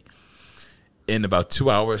 7K in about 2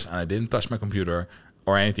 hours, and I didn't touch my computer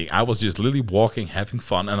or anything. I was just literally walking, having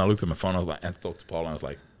fun, and I looked at my phone. I was like, and talked to Paul, and I was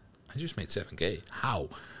like, I just made 7K. How?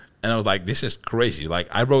 And I was like, this is crazy. Like,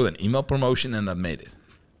 I wrote an email promotion and I made it.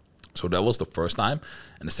 So that was the first time,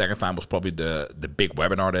 and the second time was probably the big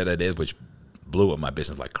webinar that I did, which blew up my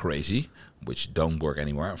business like crazy, which don't work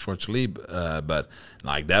anymore, unfortunately. But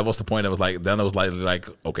like that was the point. I was like, then I was like,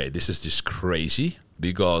 okay, this is just crazy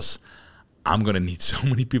because I'm gonna need so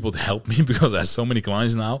many people to help me because I have so many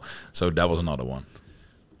clients now. So that was another one.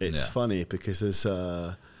 It's funny because there's,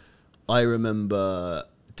 I remember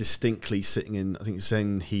distinctly sitting in, I think it's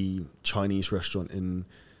Zenhi Chinese restaurant in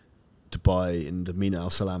Dubai in the Mina Al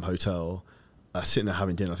Salam Hotel, sitting there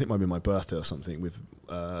having dinner. I think it might be my birthday or something with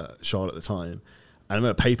Charlotte at the time. And I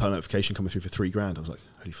remember a PayPal notification coming through for $3,000. I was like,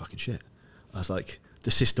 holy fucking shit. I was like,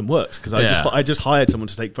 the system works. Because I just hired someone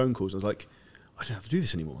to take phone calls. I was like, I don't have to do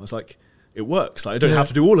this anymore. I was like, it works. Like, I don't have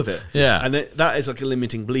to do all of it. Yeah. And that is like a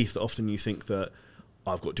limiting belief that often you think that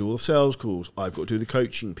I've got to do all the sales calls. I've got to do the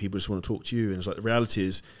coaching. People just want to talk to you. And it's like, the reality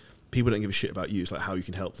is people don't give a shit about you. It's like how you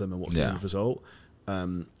can help them and what's the end result.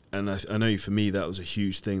 And I know for me, that was a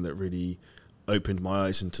huge thing that really opened my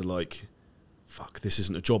eyes into like, fuck, this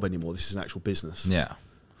isn't a job anymore. This is an actual business. Yeah.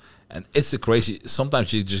 And it's the crazy,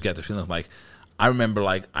 sometimes you just get the feeling like, I remember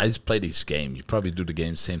like, I just play this game. You probably do the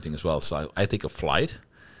game, same thing as well. So I take a flight,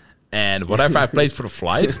 and whatever I paid for the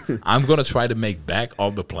flight, I'm going to try to make back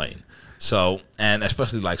on the plane. So, and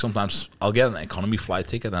especially like sometimes I'll get an economy flight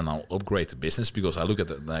ticket and I'll upgrade to business because I look at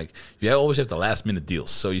the, like, you always have the last minute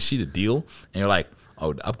deals. So you see the deal and you're like,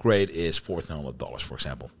 oh, the upgrade is $1,400, for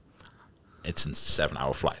example. It's a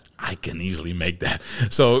 7-hour flight. I can easily make that.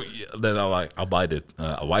 So then I'll buy the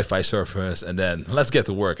a Wi-Fi service, and then let's get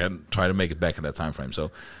to work and try to make it back in that time frame. So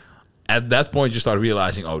at that point, you start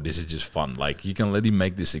realizing, oh, this is just fun. Like, you can really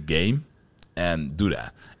make this a game and do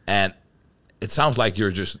that. And it sounds like you're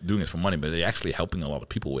just doing it for money, but you're actually helping a lot of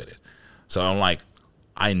people with it. So I'm like,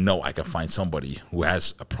 I know I can find somebody who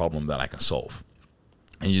has a problem that I can solve.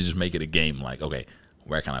 And you just make it a game. Like, okay,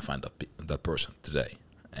 where can I find that person today?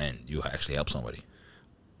 And you actually help somebody.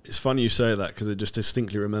 It's funny you say that because I just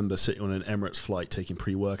distinctly remember sitting on an Emirates flight taking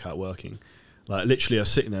pre-workout working. Like, literally I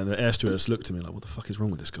was sitting there and the air stewardess looked at me like, what the fuck is wrong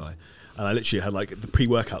with this guy? And I literally had like the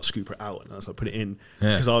pre-workout scooper out and I was like, put it in.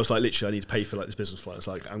 Because I was like, literally I need to pay for like this business flight. It's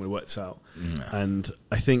like, I'm going to work this out. Yeah. And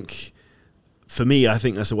I think, for me, I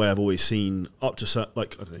think that's the way I've always seen up to,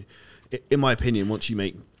 like, I don't know, in my opinion, once you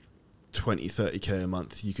make 20, 30K a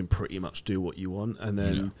month, you can pretty much do what you want. And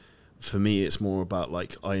then for me, it's more about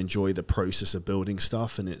like, I enjoy the process of building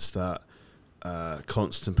stuff, and it's that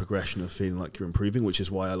constant progression of feeling like you're improving, which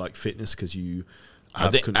is why I like fitness, because you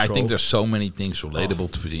have control. I think there's so many things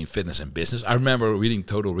relatable between fitness and business. I remember reading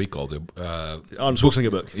Total Recall, the Arnold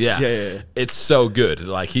Schwarzenegger book. Yeah. It's so good.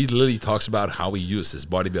 Like, he literally talks about how he used his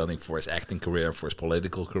bodybuilding for his acting career, for his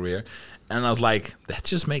political career. And I was like, that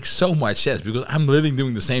just makes so much sense, because I'm literally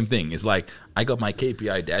doing the same thing. It's like, I got my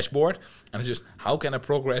KPI dashboard, and it's just, how can I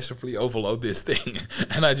progressively overload this thing?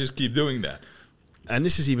 And I just keep doing that. And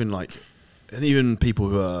this is even like, and even people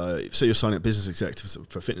who are, say you're signing up business executives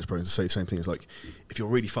for fitness programs, say the same thing. It's like, if you're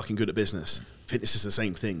really fucking good at business, fitness is the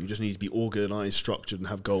same thing. You just need to be organized, structured, and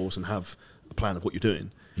have goals and have a plan of what you're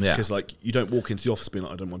doing. Yeah. Because like, you don't walk into the office being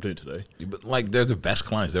like, I don't know what I'm doing today. But like, they're the best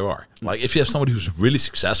clients there are. Like, if you have somebody who's really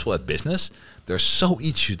successful at business, they're so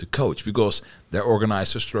easy to coach because they're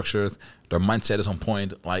organized, they're structured, their mindset is on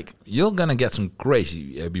point. Like, you're gonna get some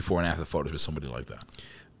crazy before and after photos with somebody like that.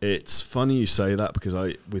 It's funny you say that, because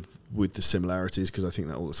with the similarities, because I think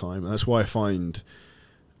that all the time. And that's why I find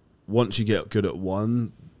once you get good at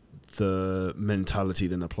one, the mentality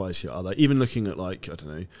then applies to the other. Even looking at, like, I don't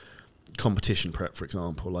know, competition prep, for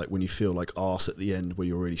example, like when you feel like arse at the end where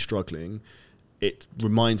you're really struggling, it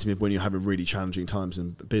reminds me of when you're having really challenging times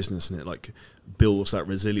in business, and it like builds that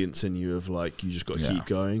resilience in you of like, you just got to keep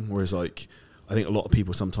going. Whereas like, I think a lot of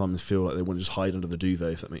people sometimes feel like they want to just hide under the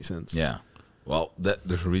duvet, if that makes sense. Yeah. Well,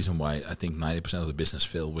 there's a reason why I think 90% of the business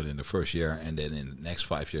fail within the first year, and then in the next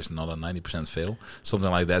 5 years, another 90% fail.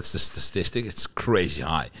 Something like that's the statistic. It's crazy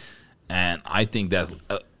high. And I think that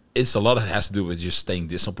it's a lot of it has to do with just staying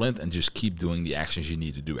disciplined and just keep doing the actions you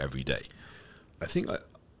need to do every day. I think I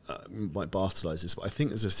might bastardize this, but I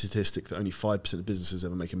think there's a statistic that only 5% of businesses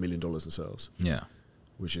ever make $1 million in sales. Yeah.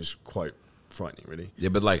 which is quite frightening, really. Yeah,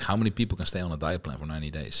 but like, how many people can stay on a diet plan for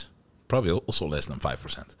 90 days? Probably also less than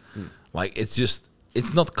 5%. Like,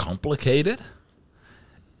 it's not complicated.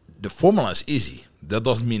 The formula is easy. That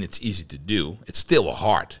doesn't mean it's easy to do. It's still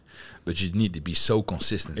hard, but you need to be so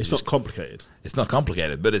consistent. It's not complicated. It's not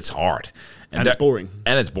complicated, but it's hard. And it's boring.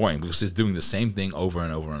 And it's boring because it's doing the same thing over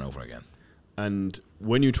and over and over again. And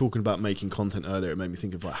when you're talking about making content earlier, it made me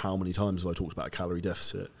think of like how many times have I talked about a calorie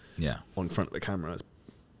deficit on front of the camera. It's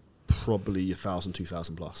probably 1,000,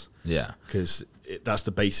 2,000 plus. Yeah. Because that's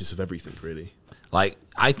the basis of everything, really. Like,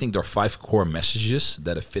 I think there are 5 core messages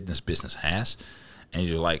that a fitness business has. And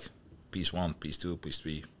you're like, piece 1, piece 2, piece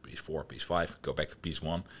 3, piece 4, piece 5, go back to piece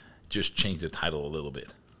 1. Just change the title a little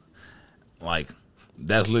bit. Like,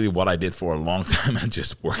 that's literally what I did for a long time, and it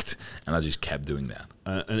just worked. And I just kept doing that.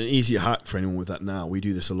 And an easy hack for anyone with that now, we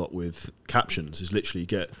do this a lot with captions, is literally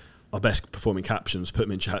get our best performing captions, put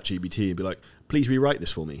them in ChatGPT and be like, please rewrite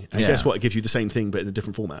this for me. And guess what? It gives you the same thing, but in a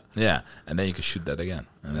different format. Yeah, and then you can shoot that again.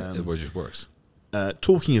 And it just works.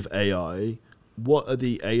 Talking of AI, what are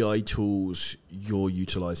the AI tools you're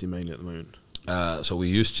utilizing mainly at the moment? So we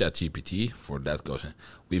use ChatGPT for that.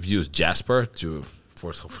 We've used Jasper for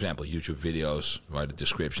example, YouTube videos, write a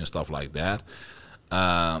description, stuff like that.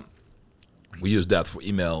 We use that for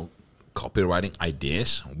email copywriting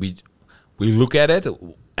ideas. We look at it,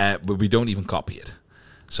 but we don't even copy it.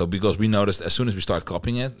 So because we noticed as soon as we start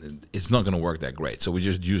copying it, it's not going to work that great. So we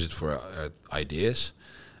just use it for ideas.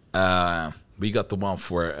 We got the one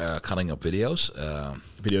for cutting up videos.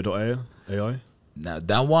 Video.ai? Now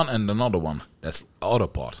that one and another one, that's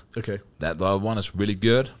Autopod. Okay. That one is really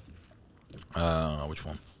good. Which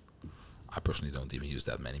one? I personally don't even use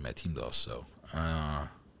that many. My team does. So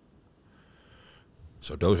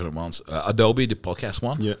those are the ones. Adobe, the podcast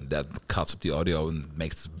one, that cuts up the audio and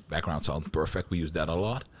makes the background sound perfect. We use that a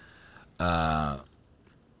lot. The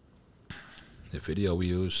video we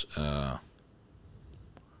use. I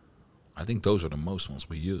think those are the most ones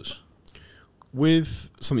we use. With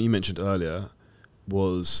something you mentioned earlier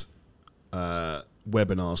was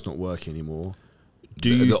webinars not working anymore.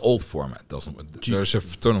 The old format doesn't. There's a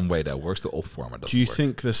certain way that works. The old format doesn't. Do you work.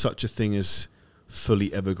 think there's such a thing as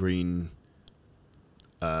fully evergreen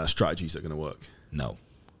strategies that are going to work? No.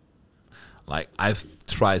 Like, I've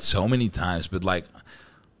tried so many times, but like,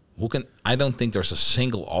 I don't think there's a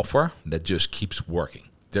single offer that just keeps working.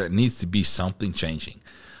 There needs to be something changing.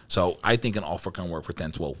 So I think an offer can work for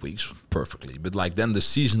 10, 12 weeks perfectly. But like, then the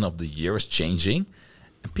season of the year is changing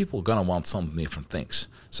and people are going to want some different things.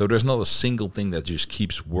 So there's not a single thing that just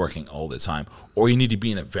keeps working all the time. Or you need to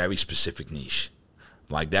be in a very specific niche.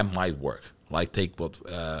 Like, that might work. Like, take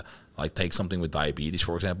something with diabetes,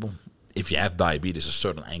 for example. If you have diabetes, a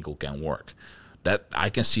certain angle can work. That I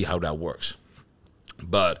can see how that works.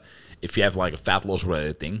 But if you have like a fat loss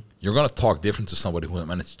related thing, you're going to talk different to somebody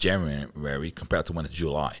when it's January compared to when it's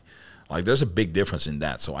July. Like, there's a big difference in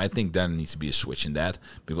that. So I think there needs to be a switch in that,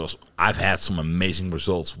 because I've had some amazing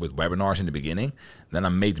results with webinars in the beginning. Then I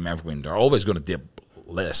made them evergreen. They're always going to dip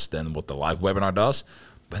less than what the live webinar does,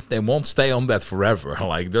 but they won't stay on that forever.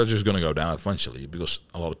 Like, they're just going to go down eventually because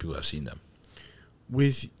a lot of people have seen them.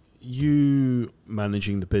 With you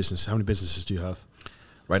managing the business, how many businesses do you have?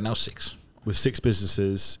 Right now, 6. With 6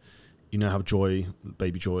 businesses, you now have Joy,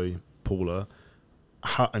 Baby Joy, Paula,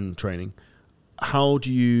 and training. How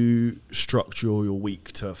do you structure your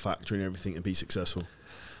week to factor in everything and be successful?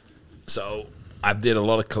 So I did a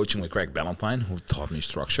lot of coaching with Greg Ballantyne, who taught me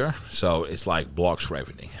structure. So it's like blocks for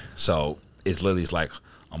everything. So it's literally like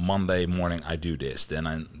on Monday morning I do this,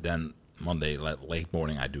 then Monday late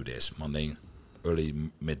morning I do this, Monday early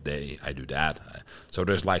midday I do that. So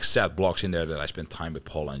there's like set blocks in there that I spend time with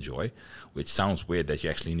Paula and Joy, which sounds weird that you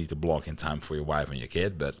actually need to block in time for your wife and your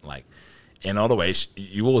kid, but like, in other ways,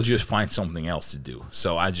 you will just find something else to do.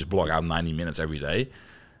 So I just block out 90 minutes every day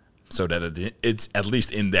so that it's at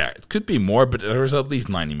least in there. It could be more, but there's at least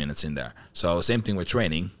 90 minutes in there. So same thing with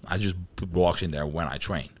training. I just put blocks in there when I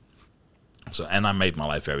train. So, and I made my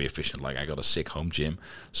life very efficient. Like, I got a sick home gym,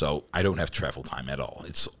 so I don't have travel time at all.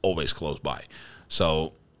 It's always close by.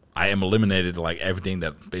 So I am eliminated like everything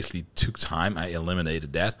that basically took time. I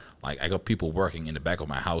eliminated that. Like, I got people working in the back of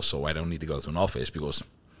my house, so I don't need to go to an office because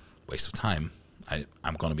waste of time.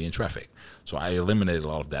 I'm going to be in traffic. So I eliminated a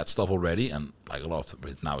lot of that stuff already, and like a lot of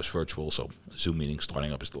it now is virtual, so Zoom meetings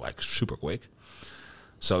starting up is like super quick.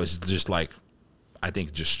 So it's just like, I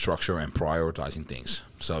think just structure and prioritizing things.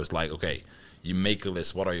 So it's like, okay, you make a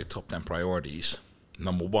list, what are your top 10 priorities?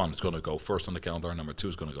 Number 1 is going to go first on the calendar, number 2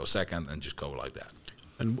 is going to go second, and just go like that.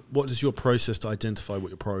 And what does your process to identify what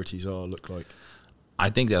your priorities are look like? I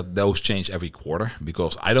think that those change every quarter,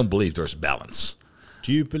 because I don't believe there's balance.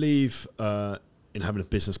 Do you believe in having a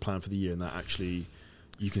business plan for the year and that actually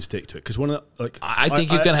you can stick to it? Because I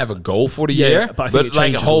think you can have a goal for the year, but I think it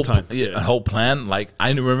like changes all the time. a whole plan. Like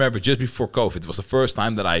I remember just before COVID, it was the first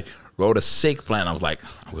time that I wrote a sick plan. I was like,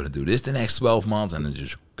 I'm going to do this the next 12 months, and I'm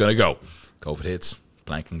just going to go. COVID hits,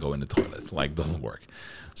 Blanken go in the toilet. Like, doesn't work.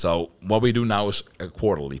 So what we do now is a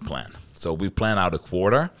quarterly plan. So we plan out a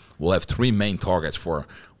quarter. We'll have 3 main targets for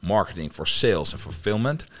marketing, for sales, and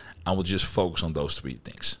fulfillment, and we'll just focus on those 3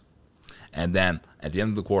 things. And then at the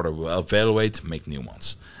end of the quarter, we'll evaluate, make new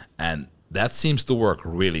ones. And that seems to work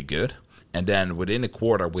really good. And then within a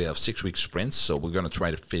quarter, we have 6-week sprints. So we're going to try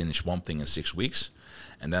to finish one thing in 6 weeks,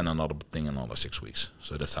 and then another thing in another 6 weeks.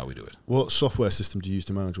 So that's how we do it. What software system do you use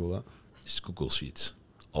to manage all that? It's Google Sheets.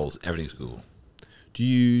 Everything's Google. Do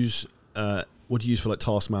you use what do you use for like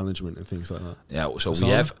task management and things like that? Yeah, so Asana? we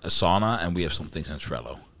have Asana and we have some things in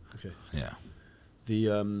Trello. Okay. Yeah.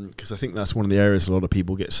 Because I think that's one of the areas a lot of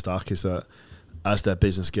people get stuck, is that as their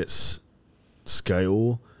business gets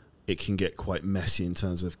scale, it can get quite messy in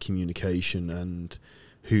terms of communication and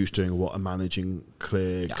who's doing what and managing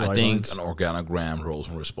clear guidelines. I think an organogram, roles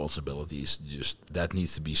and responsibilities, just that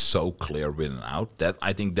needs to be so clear written out. That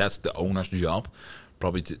I think that's the owner's job.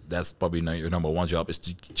 That's probably your number one job, is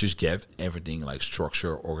to just give everything like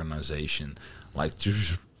structure, organization, like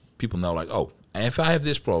just people know like, oh, if I have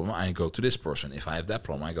this problem, I go to this person. If I have that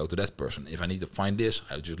problem, I go to that person. If I need to find this,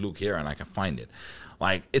 I just look here and I can find it.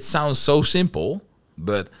 Like, it sounds so simple,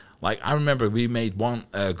 but like I remember we made one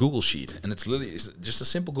Google sheet, and it's just a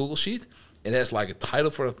simple Google sheet. It has like a title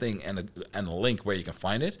for a thing and a link where you can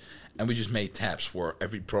find it. And we just made tabs for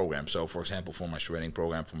every program. So, for example, for my shredding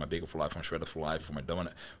program, for my Bigger for Life, for my Shredder for Life, for my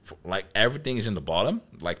dominant, like everything is in the bottom,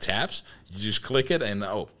 like tabs. You just click it and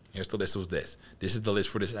here's the list of this. This is the list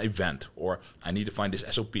for this event, or I need to find this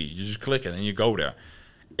SOP. You just click it and you go there.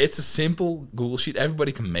 It's a simple Google sheet.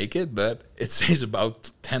 Everybody can make it, but it saves about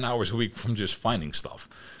 10 hours a week from just finding stuff.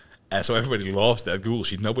 And so everybody loves that Google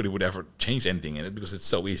sheet. Nobody would ever change anything in it because it's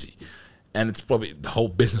so easy. And it's probably the whole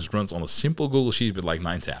business runs on a simple Google sheet with like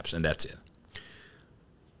 9 tabs, and that's it.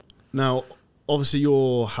 Now, obviously,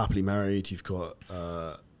 you're happily married. You've got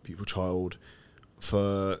a beautiful child.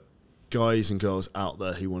 For guys and girls out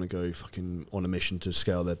there who want to go fucking on a mission to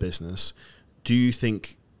scale their business, do you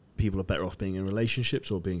think people are better off being in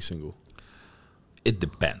relationships or being single? It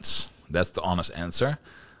depends. That's the honest answer.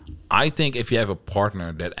 I think if you have a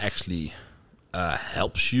partner that actually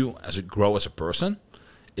helps you grow as a person,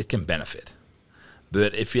 it can benefit.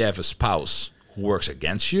 But if you have a spouse who works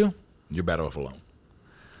against you, you're better off alone.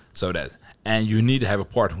 And you need to have a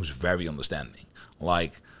partner who's very understanding.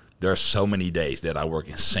 Like, there are so many days that I work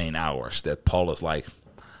insane hours that Paul is like,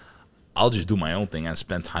 I'll just do my own thing and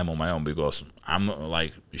spend time on my own, because I'm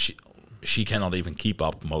like, she cannot even keep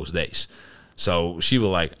up most days. So she will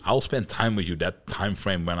like, I'll spend time with you that time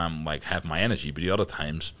frame when I'm like have my energy, but the other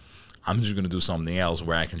times I'm just gonna do something else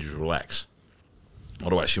where I can just relax.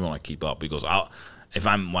 Otherwise, she won't like keep up, because if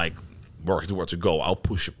I'm like working towards a goal, I'll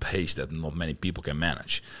push a pace that not many people can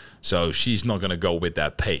manage. So she's not gonna go with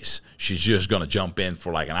that pace. She's just gonna jump in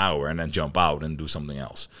for like an hour and then jump out and do something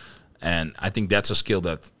else. And I think that's a skill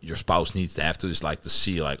that your spouse needs to have to, is like to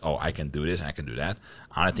see like, oh, I can do this, I can do that.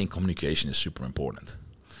 And I think communication is super important.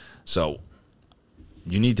 So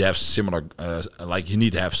you need to have similar, like you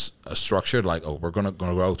need to have a structure, like, oh, we're gonna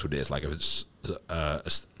go to this. Like if it's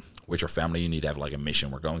with your family, you need to have like a mission.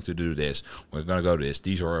 We're going to do this. We're going to go to this.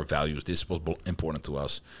 These are our values. This is what's important to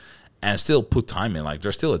us. And still put time in. Like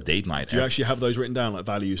there's still a date night. Do you actually have those written down, like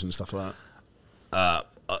values and stuff like that?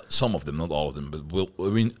 Some of them, not all of them. But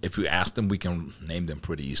if we ask them, we can name them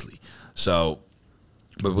pretty easily. So,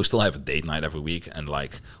 but we'll still have a date night every week. And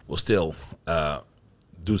like we'll still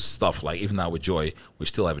do stuff. Like even now with Joy, we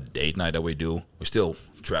still have a date night that we do. We still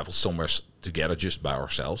travel somewhere together just by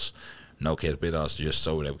ourselves. No kids with us, just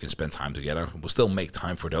so that we can spend time together. We'll still make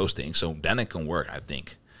time for those things, so then it can work, I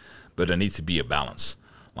think. But there needs to be a balance.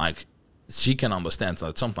 Like, she can understand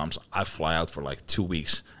that sometimes I fly out for like 2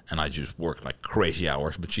 weeks and I just work like crazy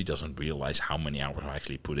hours, but she doesn't realize how many hours I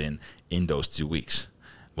actually put in those 2 weeks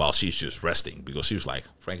while she's just resting, because she was like,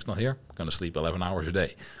 Frank's not here, I'm gonna sleep 11 hours a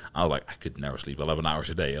day. I was like, I could never sleep 11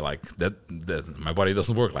 hours a day. Like that my body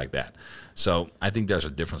doesn't work like that. So I think there's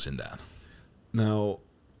a difference in that. Now,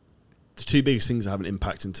 the 2 biggest things that have an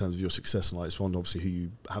impact in terms of your success in life is one, obviously, who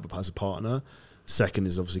you have as a partner. Second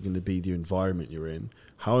is obviously going to be the environment you're in.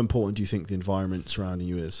 How important do you think the environment surrounding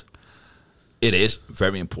you is? It is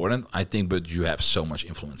very important, I think, but you have so much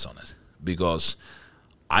influence on it. Because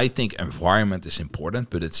I think environment is important,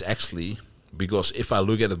 but it's actually Because if I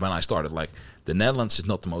look at it when I started, like the Netherlands is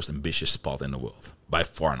not the most ambitious spot in the world, by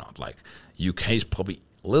far not. Like UK is probably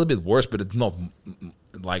a little bit worse, but it's not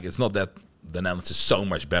like it's not that the Netherlands is so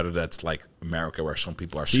much better. That's like America, where some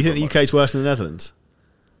people are. Do you think the UK is worse than the Netherlands?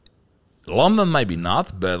 London maybe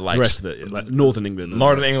not, but like the rest of it, like Northern England.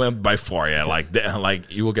 Northern England by far, yeah.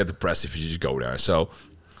 Like you will get depressed if you just go there. So,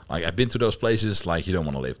 like I've been to those places, like you don't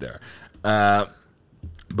want to live there.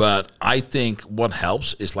 But I think what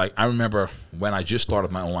helps is like I remember when I just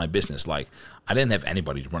started my online business, like I didn't have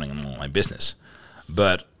anybody running an online business.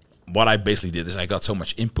 But what I basically did is I got so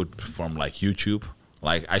much input from like YouTube.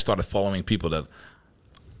 Like I started following people that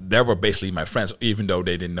they were basically my friends, even though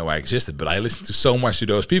they didn't know I existed. But I listened to so much to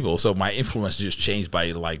those people, so my influence just changed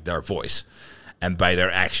by like their voice and by their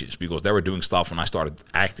actions, because they were doing stuff and I started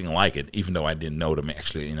acting like it, even though I didn't know them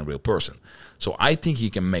actually in a real person. So I think you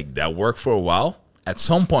can make that work for a while. At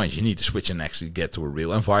some point, you need to switch and actually get to a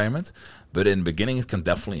real environment. But in the beginning, it can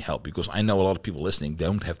definitely help, because I know a lot of people listening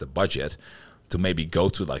don't have the budget to maybe go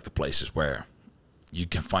to like the places where you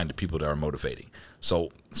can find the people that are motivating.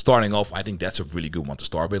 So starting off, I think that's a really good one to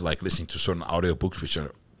start with, like listening to certain audiobooks, which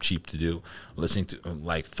are cheap to do, listening to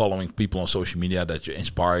like following people on social media that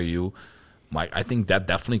inspire you. Like I think that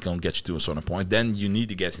definitely can get you to a certain point. Then you need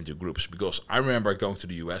to get into groups, because I remember going to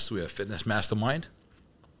the US to a fitness mastermind,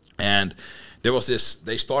 and there was this,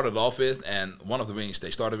 they started off with, and one of the things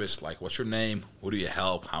they started with like, what's your name? Who do you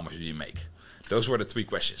help? How much do you make? Those were the 3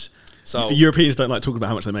 questions. So Europeans don't like talking about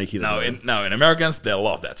how much they make either. No, in Americans, they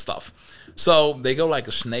love that stuff. So they go like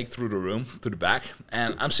a snake through the room to the back,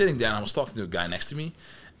 and I'm sitting there and I was talking to a guy next to me,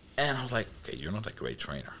 and I was like, okay, you're not a great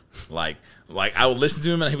trainer. Like I would listen to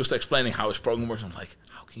him and he was explaining how his program works. I'm like,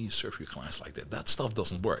 how can you serve your clients like that? That stuff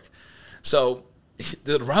doesn't work. So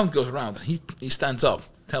the round goes around and he stands up,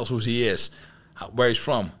 tells who he is, where he's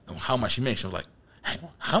from, and how much he makes. I was like, hey,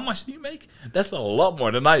 how much do you make? That's a lot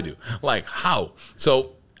more than I do. Like, how?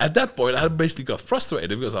 So at that point, I basically got frustrated,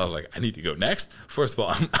 because I was like, I need to go next. First of all,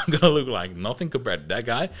 I'm going to look like nothing compared to that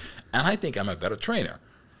guy, and I think I'm a better trainer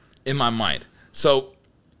in my mind. So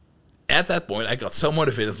at that point, I got so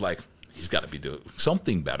motivated, like, he's got to be doing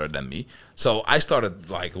something better than me. So I started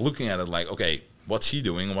like looking at it like, okay, what's he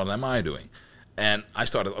doing and what am I doing? And I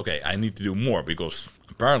started, okay, I need to do more, because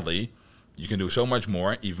apparently you can do so much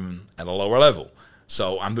more even at a lower level.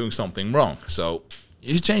 So I'm doing something wrong. So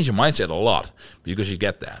you change your mindset a lot, because you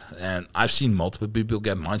get that. And I've seen multiple people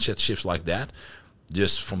get mindset shifts like that,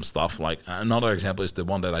 just from stuff like, another example is the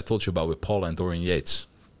one that I told you about with Paula and Dorian Yates.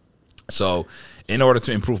 So in order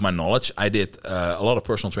to improve my knowledge, I did a lot of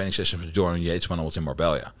personal training sessions with Dorian Yates when I was in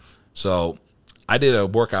Marbella. So I did a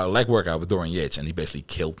leg workout with Dorian Yates, and he basically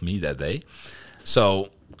killed me that day. So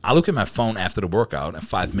I look at my phone after the workout, and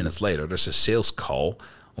 5 minutes later, there's a sales call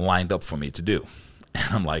lined up for me to do.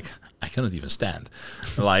 And I'm like, I cannot even stand.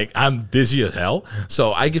 Like, I'm dizzy as hell.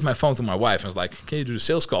 So I give my phone to my wife, and I was like, can you do the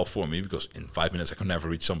sales call for me? Because in 5 minutes, I could never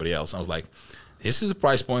reach somebody else. I was like, this is the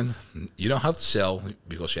price point. You don't have to sell,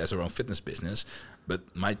 because she has her own fitness business. But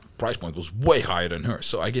my price point was way higher than hers.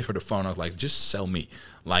 So I give her the phone. I was like, just sell me.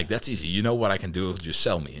 Like, that's easy. You know what I can do. Just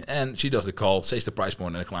sell me. And she does the call, says the price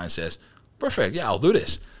point, and the client says, perfect. Yeah, I'll do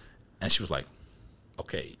this. And she was like,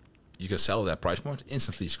 okay, you can sell that price point.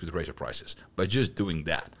 Instantly, she could raise her prices by just doing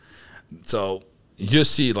that. So you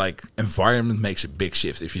just see, like, environment makes a big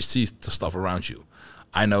shift. If you see the stuff around you.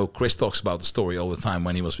 I know Chris talks about the story all the time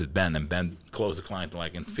when he was with Ben, and Ben closed the client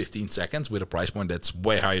like in 15 seconds with a price point that's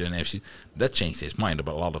way higher than FC. That changed his mind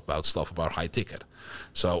about a lot about stuff about high ticket.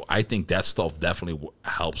 So I think that stuff definitely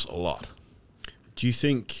helps a lot. Do you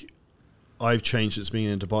think I've changed since being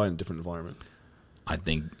in Dubai in a different environment? I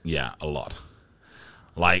think, yeah, a lot.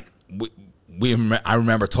 Like I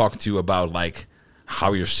remember talking to you about like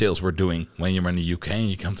how your sales were doing when you were in the UK and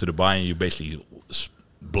you come to Dubai and you basically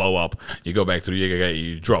blow up, you go back to the UK,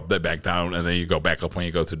 you drop that back down, and then you go back up when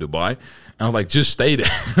you go to Dubai. And I'm like, just stay there.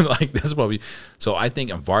 Like, that's probably. So I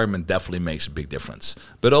think environment definitely makes a big difference.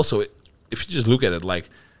 But also, if you just look at it, like,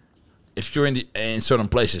 if you're in certain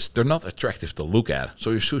places, they're not attractive to look at.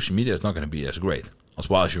 So your social media is not going to be as great. As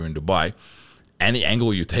well as you're in Dubai, any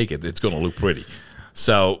angle you take it, it's going to look pretty.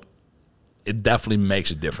 So it definitely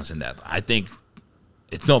makes a difference in that. I think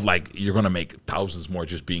it's not like you're going to make thousands more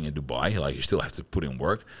just being in Dubai. Like, you still have to put in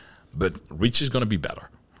work, but reach is going to be better.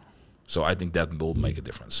 So I think that will make a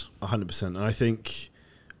difference. 100%. And I think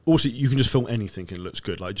also you can just film anything and it looks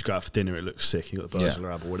good. Like, just go out for dinner, it looks sick. You got the birds in the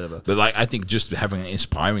lab or whatever. But like, I think just having an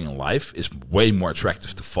inspiring life is way more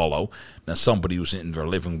attractive to follow than somebody who's in their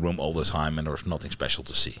living room all the time and there's nothing special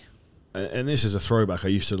to see. And this is a throwback.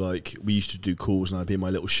 We used to do calls, and I'd be in my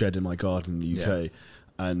little shed in my garden in the UK.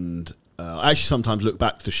 And I actually sometimes look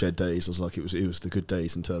back to the shed days. I was like, it was the good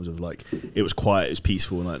days in terms of like it was quiet, it was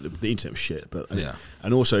peaceful, and like the internet was shit. But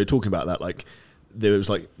and also talking about that, like there was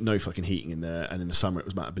like no fucking heating in there, and in the summer it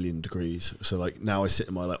was about 1 billion degrees. So like now I sit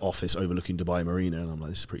in my like office overlooking Dubai Marina, and I'm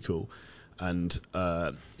like, this is pretty cool. And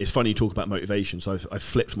it's funny you talk about motivation. So I've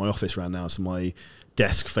flipped my office around now, so my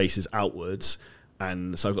desk faces outwards.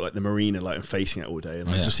 And so I've got like the marina, like I'm facing it all day, and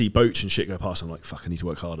I just see boats and shit go past. I'm like, fuck, I need to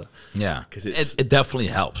work harder. Yeah, because it definitely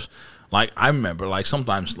helps. Like I remember, like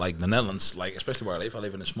sometimes, like the Netherlands, like especially where I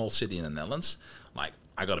live in a small city in the Netherlands. Like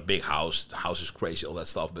I got a big house, the house is crazy, all that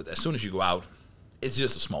stuff. But as soon as you go out, it's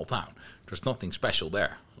just a small town. There's nothing special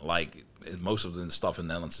there. Like most of the stuff in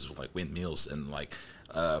the Netherlands is like windmills and like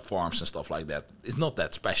farms and stuff like that. It's not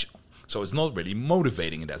that special, so it's not really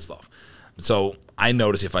motivating in that stuff. So I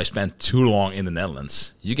notice if I spend too long in the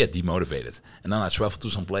Netherlands, you get demotivated. And then I travel to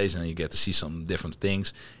some place and you get to see some different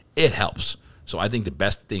things. It helps. So I think the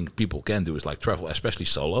best thing people can do is like travel, especially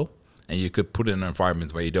solo. And you could put it in an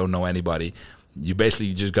environment where you don't know anybody. You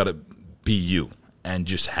basically just got to be you and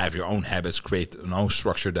just have your own habits, create an own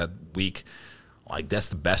structure that week. Like that's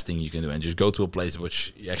the best thing you can do. And just go to a place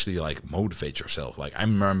which you actually like motivate yourself. Like I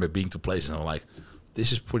remember being to places and I'm like,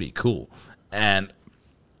 this is pretty cool. And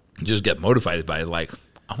just get motivated by it, like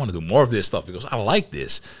I want to do more of this stuff because I like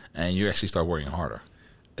this, and you actually start working harder.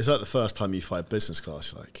 Is that the first time you fly business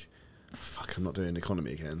class? You're like, fuck, I'm not doing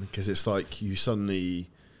economy again, because it's like you suddenly.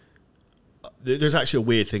 There's actually a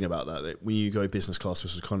weird thing about that when you go business class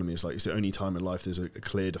versus economy. It's like it's the only time in life there's a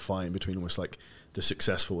clear define between almost like the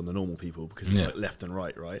successful and the normal people, because it's like left and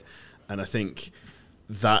right. And I think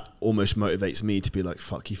that almost motivates me to be like,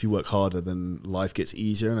 fuck, if you work harder, then life gets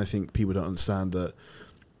easier. And I think people don't understand that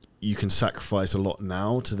you can sacrifice a lot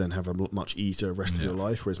now to then have a much easier rest of your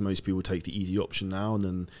life, whereas most people take the easy option now and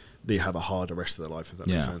then they have a harder rest of their life, if that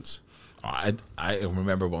makes sense. I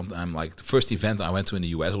remember one time, like the first event I went to in the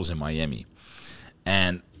US was in Miami,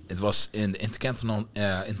 and it was in the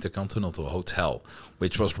Intercontinental Hotel,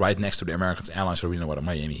 which was right next to the American Airlines Arena where the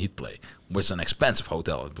Miami Heat play, which is an expensive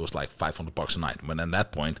hotel. It was like $500 a night. But at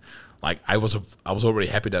that point, like I was already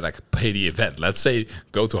happy that I could pay the event. Let's say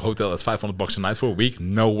go to a hotel that's $500 a night for a week,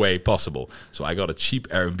 no way possible. So I got a cheap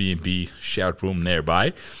Airbnb shared room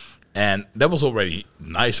nearby, and that was already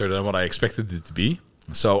nicer than what I expected it to be.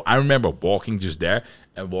 So I remember walking just there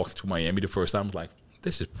and walking to Miami the first time, I was like,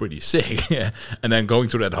 this is pretty sick. And then going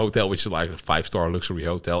to that hotel, which is like a 5-star luxury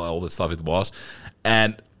hotel, all that stuff it was.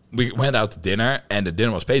 And we went out to dinner, and the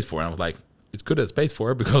dinner was paid for. And I was like, it's good that it's paid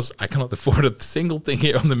for because I cannot afford a single thing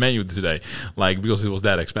here on the menu today, like because it was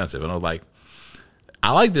that expensive. And I was like,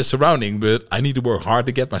 I like this surrounding, but I need to work hard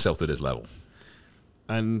to get myself to this level.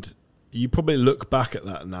 And you probably look back at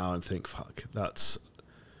that now and think, fuck, that's...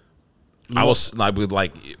 I was like,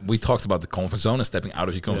 we talked about the comfort zone and stepping out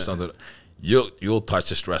of your comfort zone. You'll touch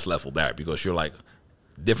the stress level there because you're like,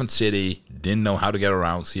 different city, didn't know how to get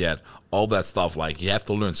around yet, all that stuff. Like you have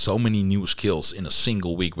to learn so many new skills in a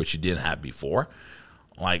single week, which you didn't have before.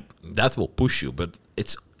 Like that will push you, but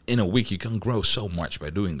it's in a week you can grow so much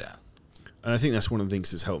by doing that. And I think that's one of the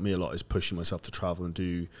things that's helped me a lot is pushing myself to travel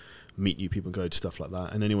and meet new people and go to stuff like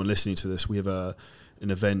that. And anyone listening to this, we have an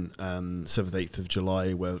event 7th, 8th of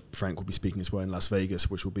July where Frank will be speaking as well in Las Vegas,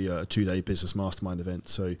 which will be a 2-day business mastermind event.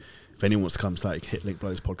 So if anyone wants to come to that, you can hit link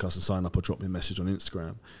below this podcast and sign up, or drop me a message on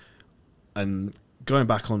Instagram. And going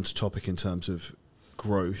back onto topic in terms of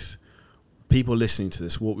growth, people listening to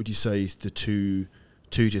this, what would you say is the two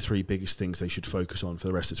to three biggest things they should focus on for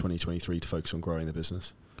the rest of 2023 to focus on growing the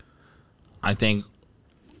business? I think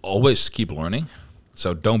always keep learning.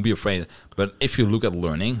 So don't be afraid. But if you look at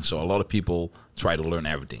learning, so a lot of people try to learn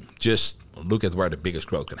everything. Just look at where the biggest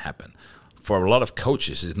growth can happen. For a lot of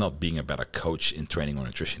coaches, it's not being a better coach in training or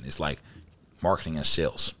nutrition. It's like marketing and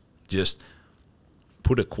sales. Just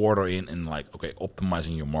put a quarter in and like, okay,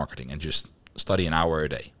 optimizing your marketing and just study an hour a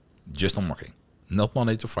day just on marketing. Not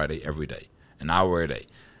Monday to Friday, every day. An hour a day.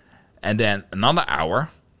 And then another hour,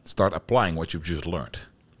 start applying what you've just learned.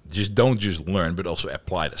 Just don't just learn, but also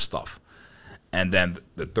apply the stuff. And then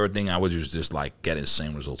the third thing I would do is just like get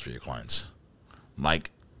insane results for your clients.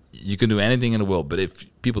 Like you can do anything in the world, but if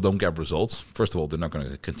people don't get results, first of all, they're not going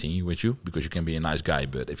to continue with you because you can be a nice guy,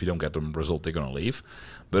 but if you don't get them result, they're going to leave.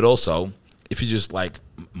 But also, if you just like,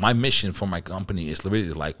 my mission for my company is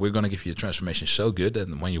really like, we're going to give you a transformation so good that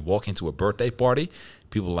when you walk into a birthday party,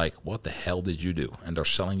 people are like, what the hell did you do? And they're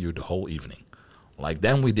selling you the whole evening. Like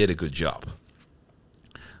then we did a good job.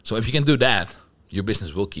 So if you can do that, your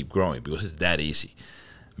business will keep growing because it's that easy.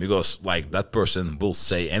 Because like that person will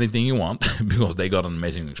say anything you want because they got an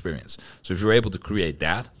amazing experience. So if you're able to create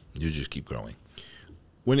that, you just keep growing.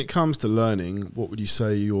 When it comes to learning, what would you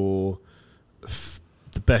say the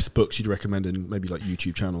best books you'd recommend in maybe like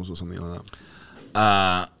YouTube channels or something like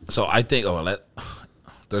that? So I think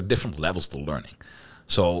there are different levels to learning.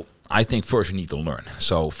 So I think first you need to learn.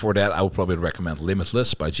 So for that, I would probably recommend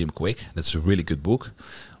Limitless by Jim Quick. That's a really good book,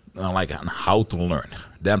 like on how to learn.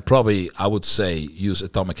 Then probably I would say use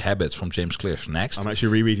Atomic Habits from James Clear's next. I'm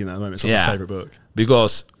actually rereading that at the moment. It's my favorite book.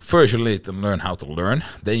 Because first you need to learn how to learn.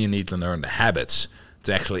 Then you need to learn the habits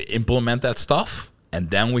to actually implement that stuff. And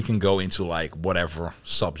then we can go into like whatever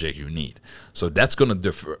subject you need. So that's going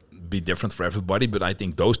to be different for everybody. But I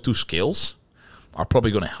think those two skills are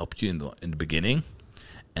probably going to help you in the beginning.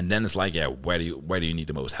 And then it's like, where do you need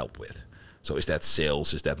the most help with? So is that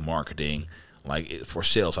sales? Is that marketing? Like for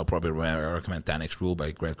sales, I'll probably recommend 10X Rule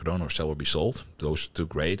by Grant Cardone or Sell or Be Sold. Those are two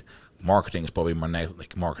great. Marketing is probably more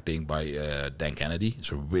like Marketing by Dan Kennedy.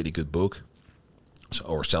 It's a really good book. So,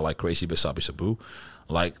 or Sell Like Crazy by Sabi Sabu.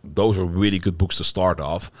 Like those are really good books to start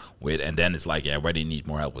off with. And then it's like, where do you need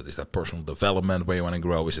more help with? Is that personal development where you want to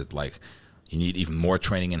grow? Is it like you need even more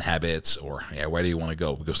training in habits? Or where do you want to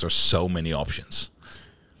go? Because there's so many options.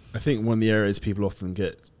 I think one of the areas people often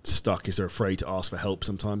get stuck is they're afraid to ask for help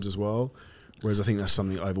sometimes as well. Whereas I think that's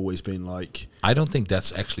something I've always been like... I don't think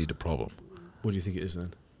that's actually the problem. What do you think it is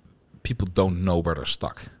then? People don't know where they're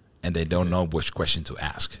stuck. And they don't know which question to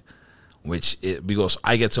ask. Because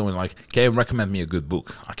I get someone like, can you recommend me a good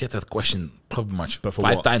book? I get that question probably much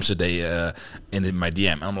 5 times a day in my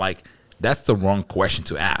DM. And I'm like, that's the wrong question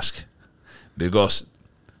to ask. Because...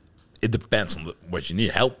 it depends on what you need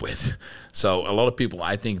help with. So a lot of people,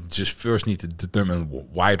 I think, just first need to determine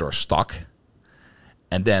why they're stuck.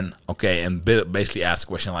 And then, and basically ask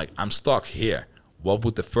the question like, I'm stuck here. What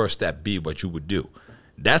would the first step be what you would do?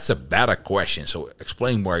 That's a better question. So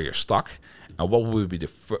explain where you're stuck and what would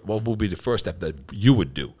be the first step that you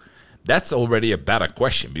would do. That's already a better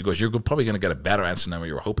question because you're probably going to get a better answer than what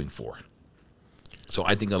you were hoping for. So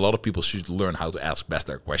I think a lot of people should learn how to ask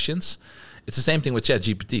better questions. It's the same thing with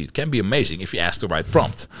ChatGPT. It can be amazing if you ask the right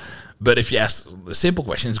prompt. But if you ask the simple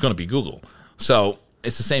question, it's going to be Google. So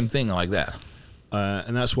it's the same thing like that.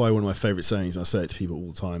 And that's why one of my favorite sayings, and I say it to people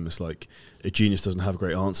all the time, is like, a genius doesn't have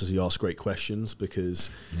great answers, he asks great questions. Because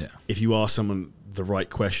if you ask someone the right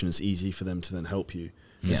question, it's easy for them to then help you.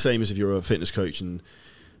 The same as if you're a fitness coach and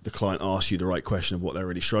the client asks you the right question of what they're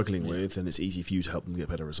really struggling with, and it's easy for you to help them get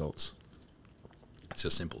better results. It's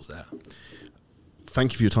as simple as that.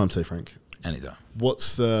 Thank you for your time today, Frank. Anytime.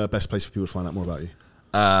 What's the best place for people to find out more about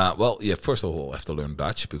you? First of all, I have to learn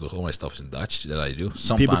Dutch because all my stuff is in Dutch that I do.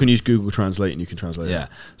 People can use Google Translate and you can translate it.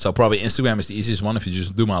 So probably Instagram is the easiest one. If you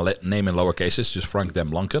just do my name in lower cases, just Frank den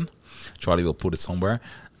Blanken. Charlie will put it somewhere.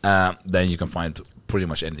 Then you can find pretty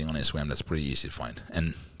much anything on Instagram. That's pretty easy to find.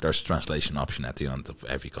 And there's a translation option at the end of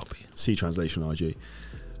every copy. See Translation IG.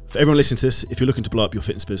 For everyone listening to this, if you're looking to blow up your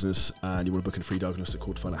fitness business and you want to book a free diagnostic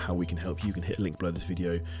call to find out how we can help you can hit a link below this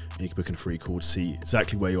video and you can book in a free call to see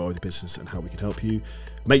exactly where you are with your business and how we can help you.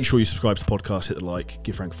 Make sure you subscribe to the podcast, hit the like,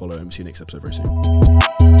 give Frank a follow, and we'll see you next episode very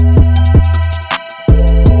soon.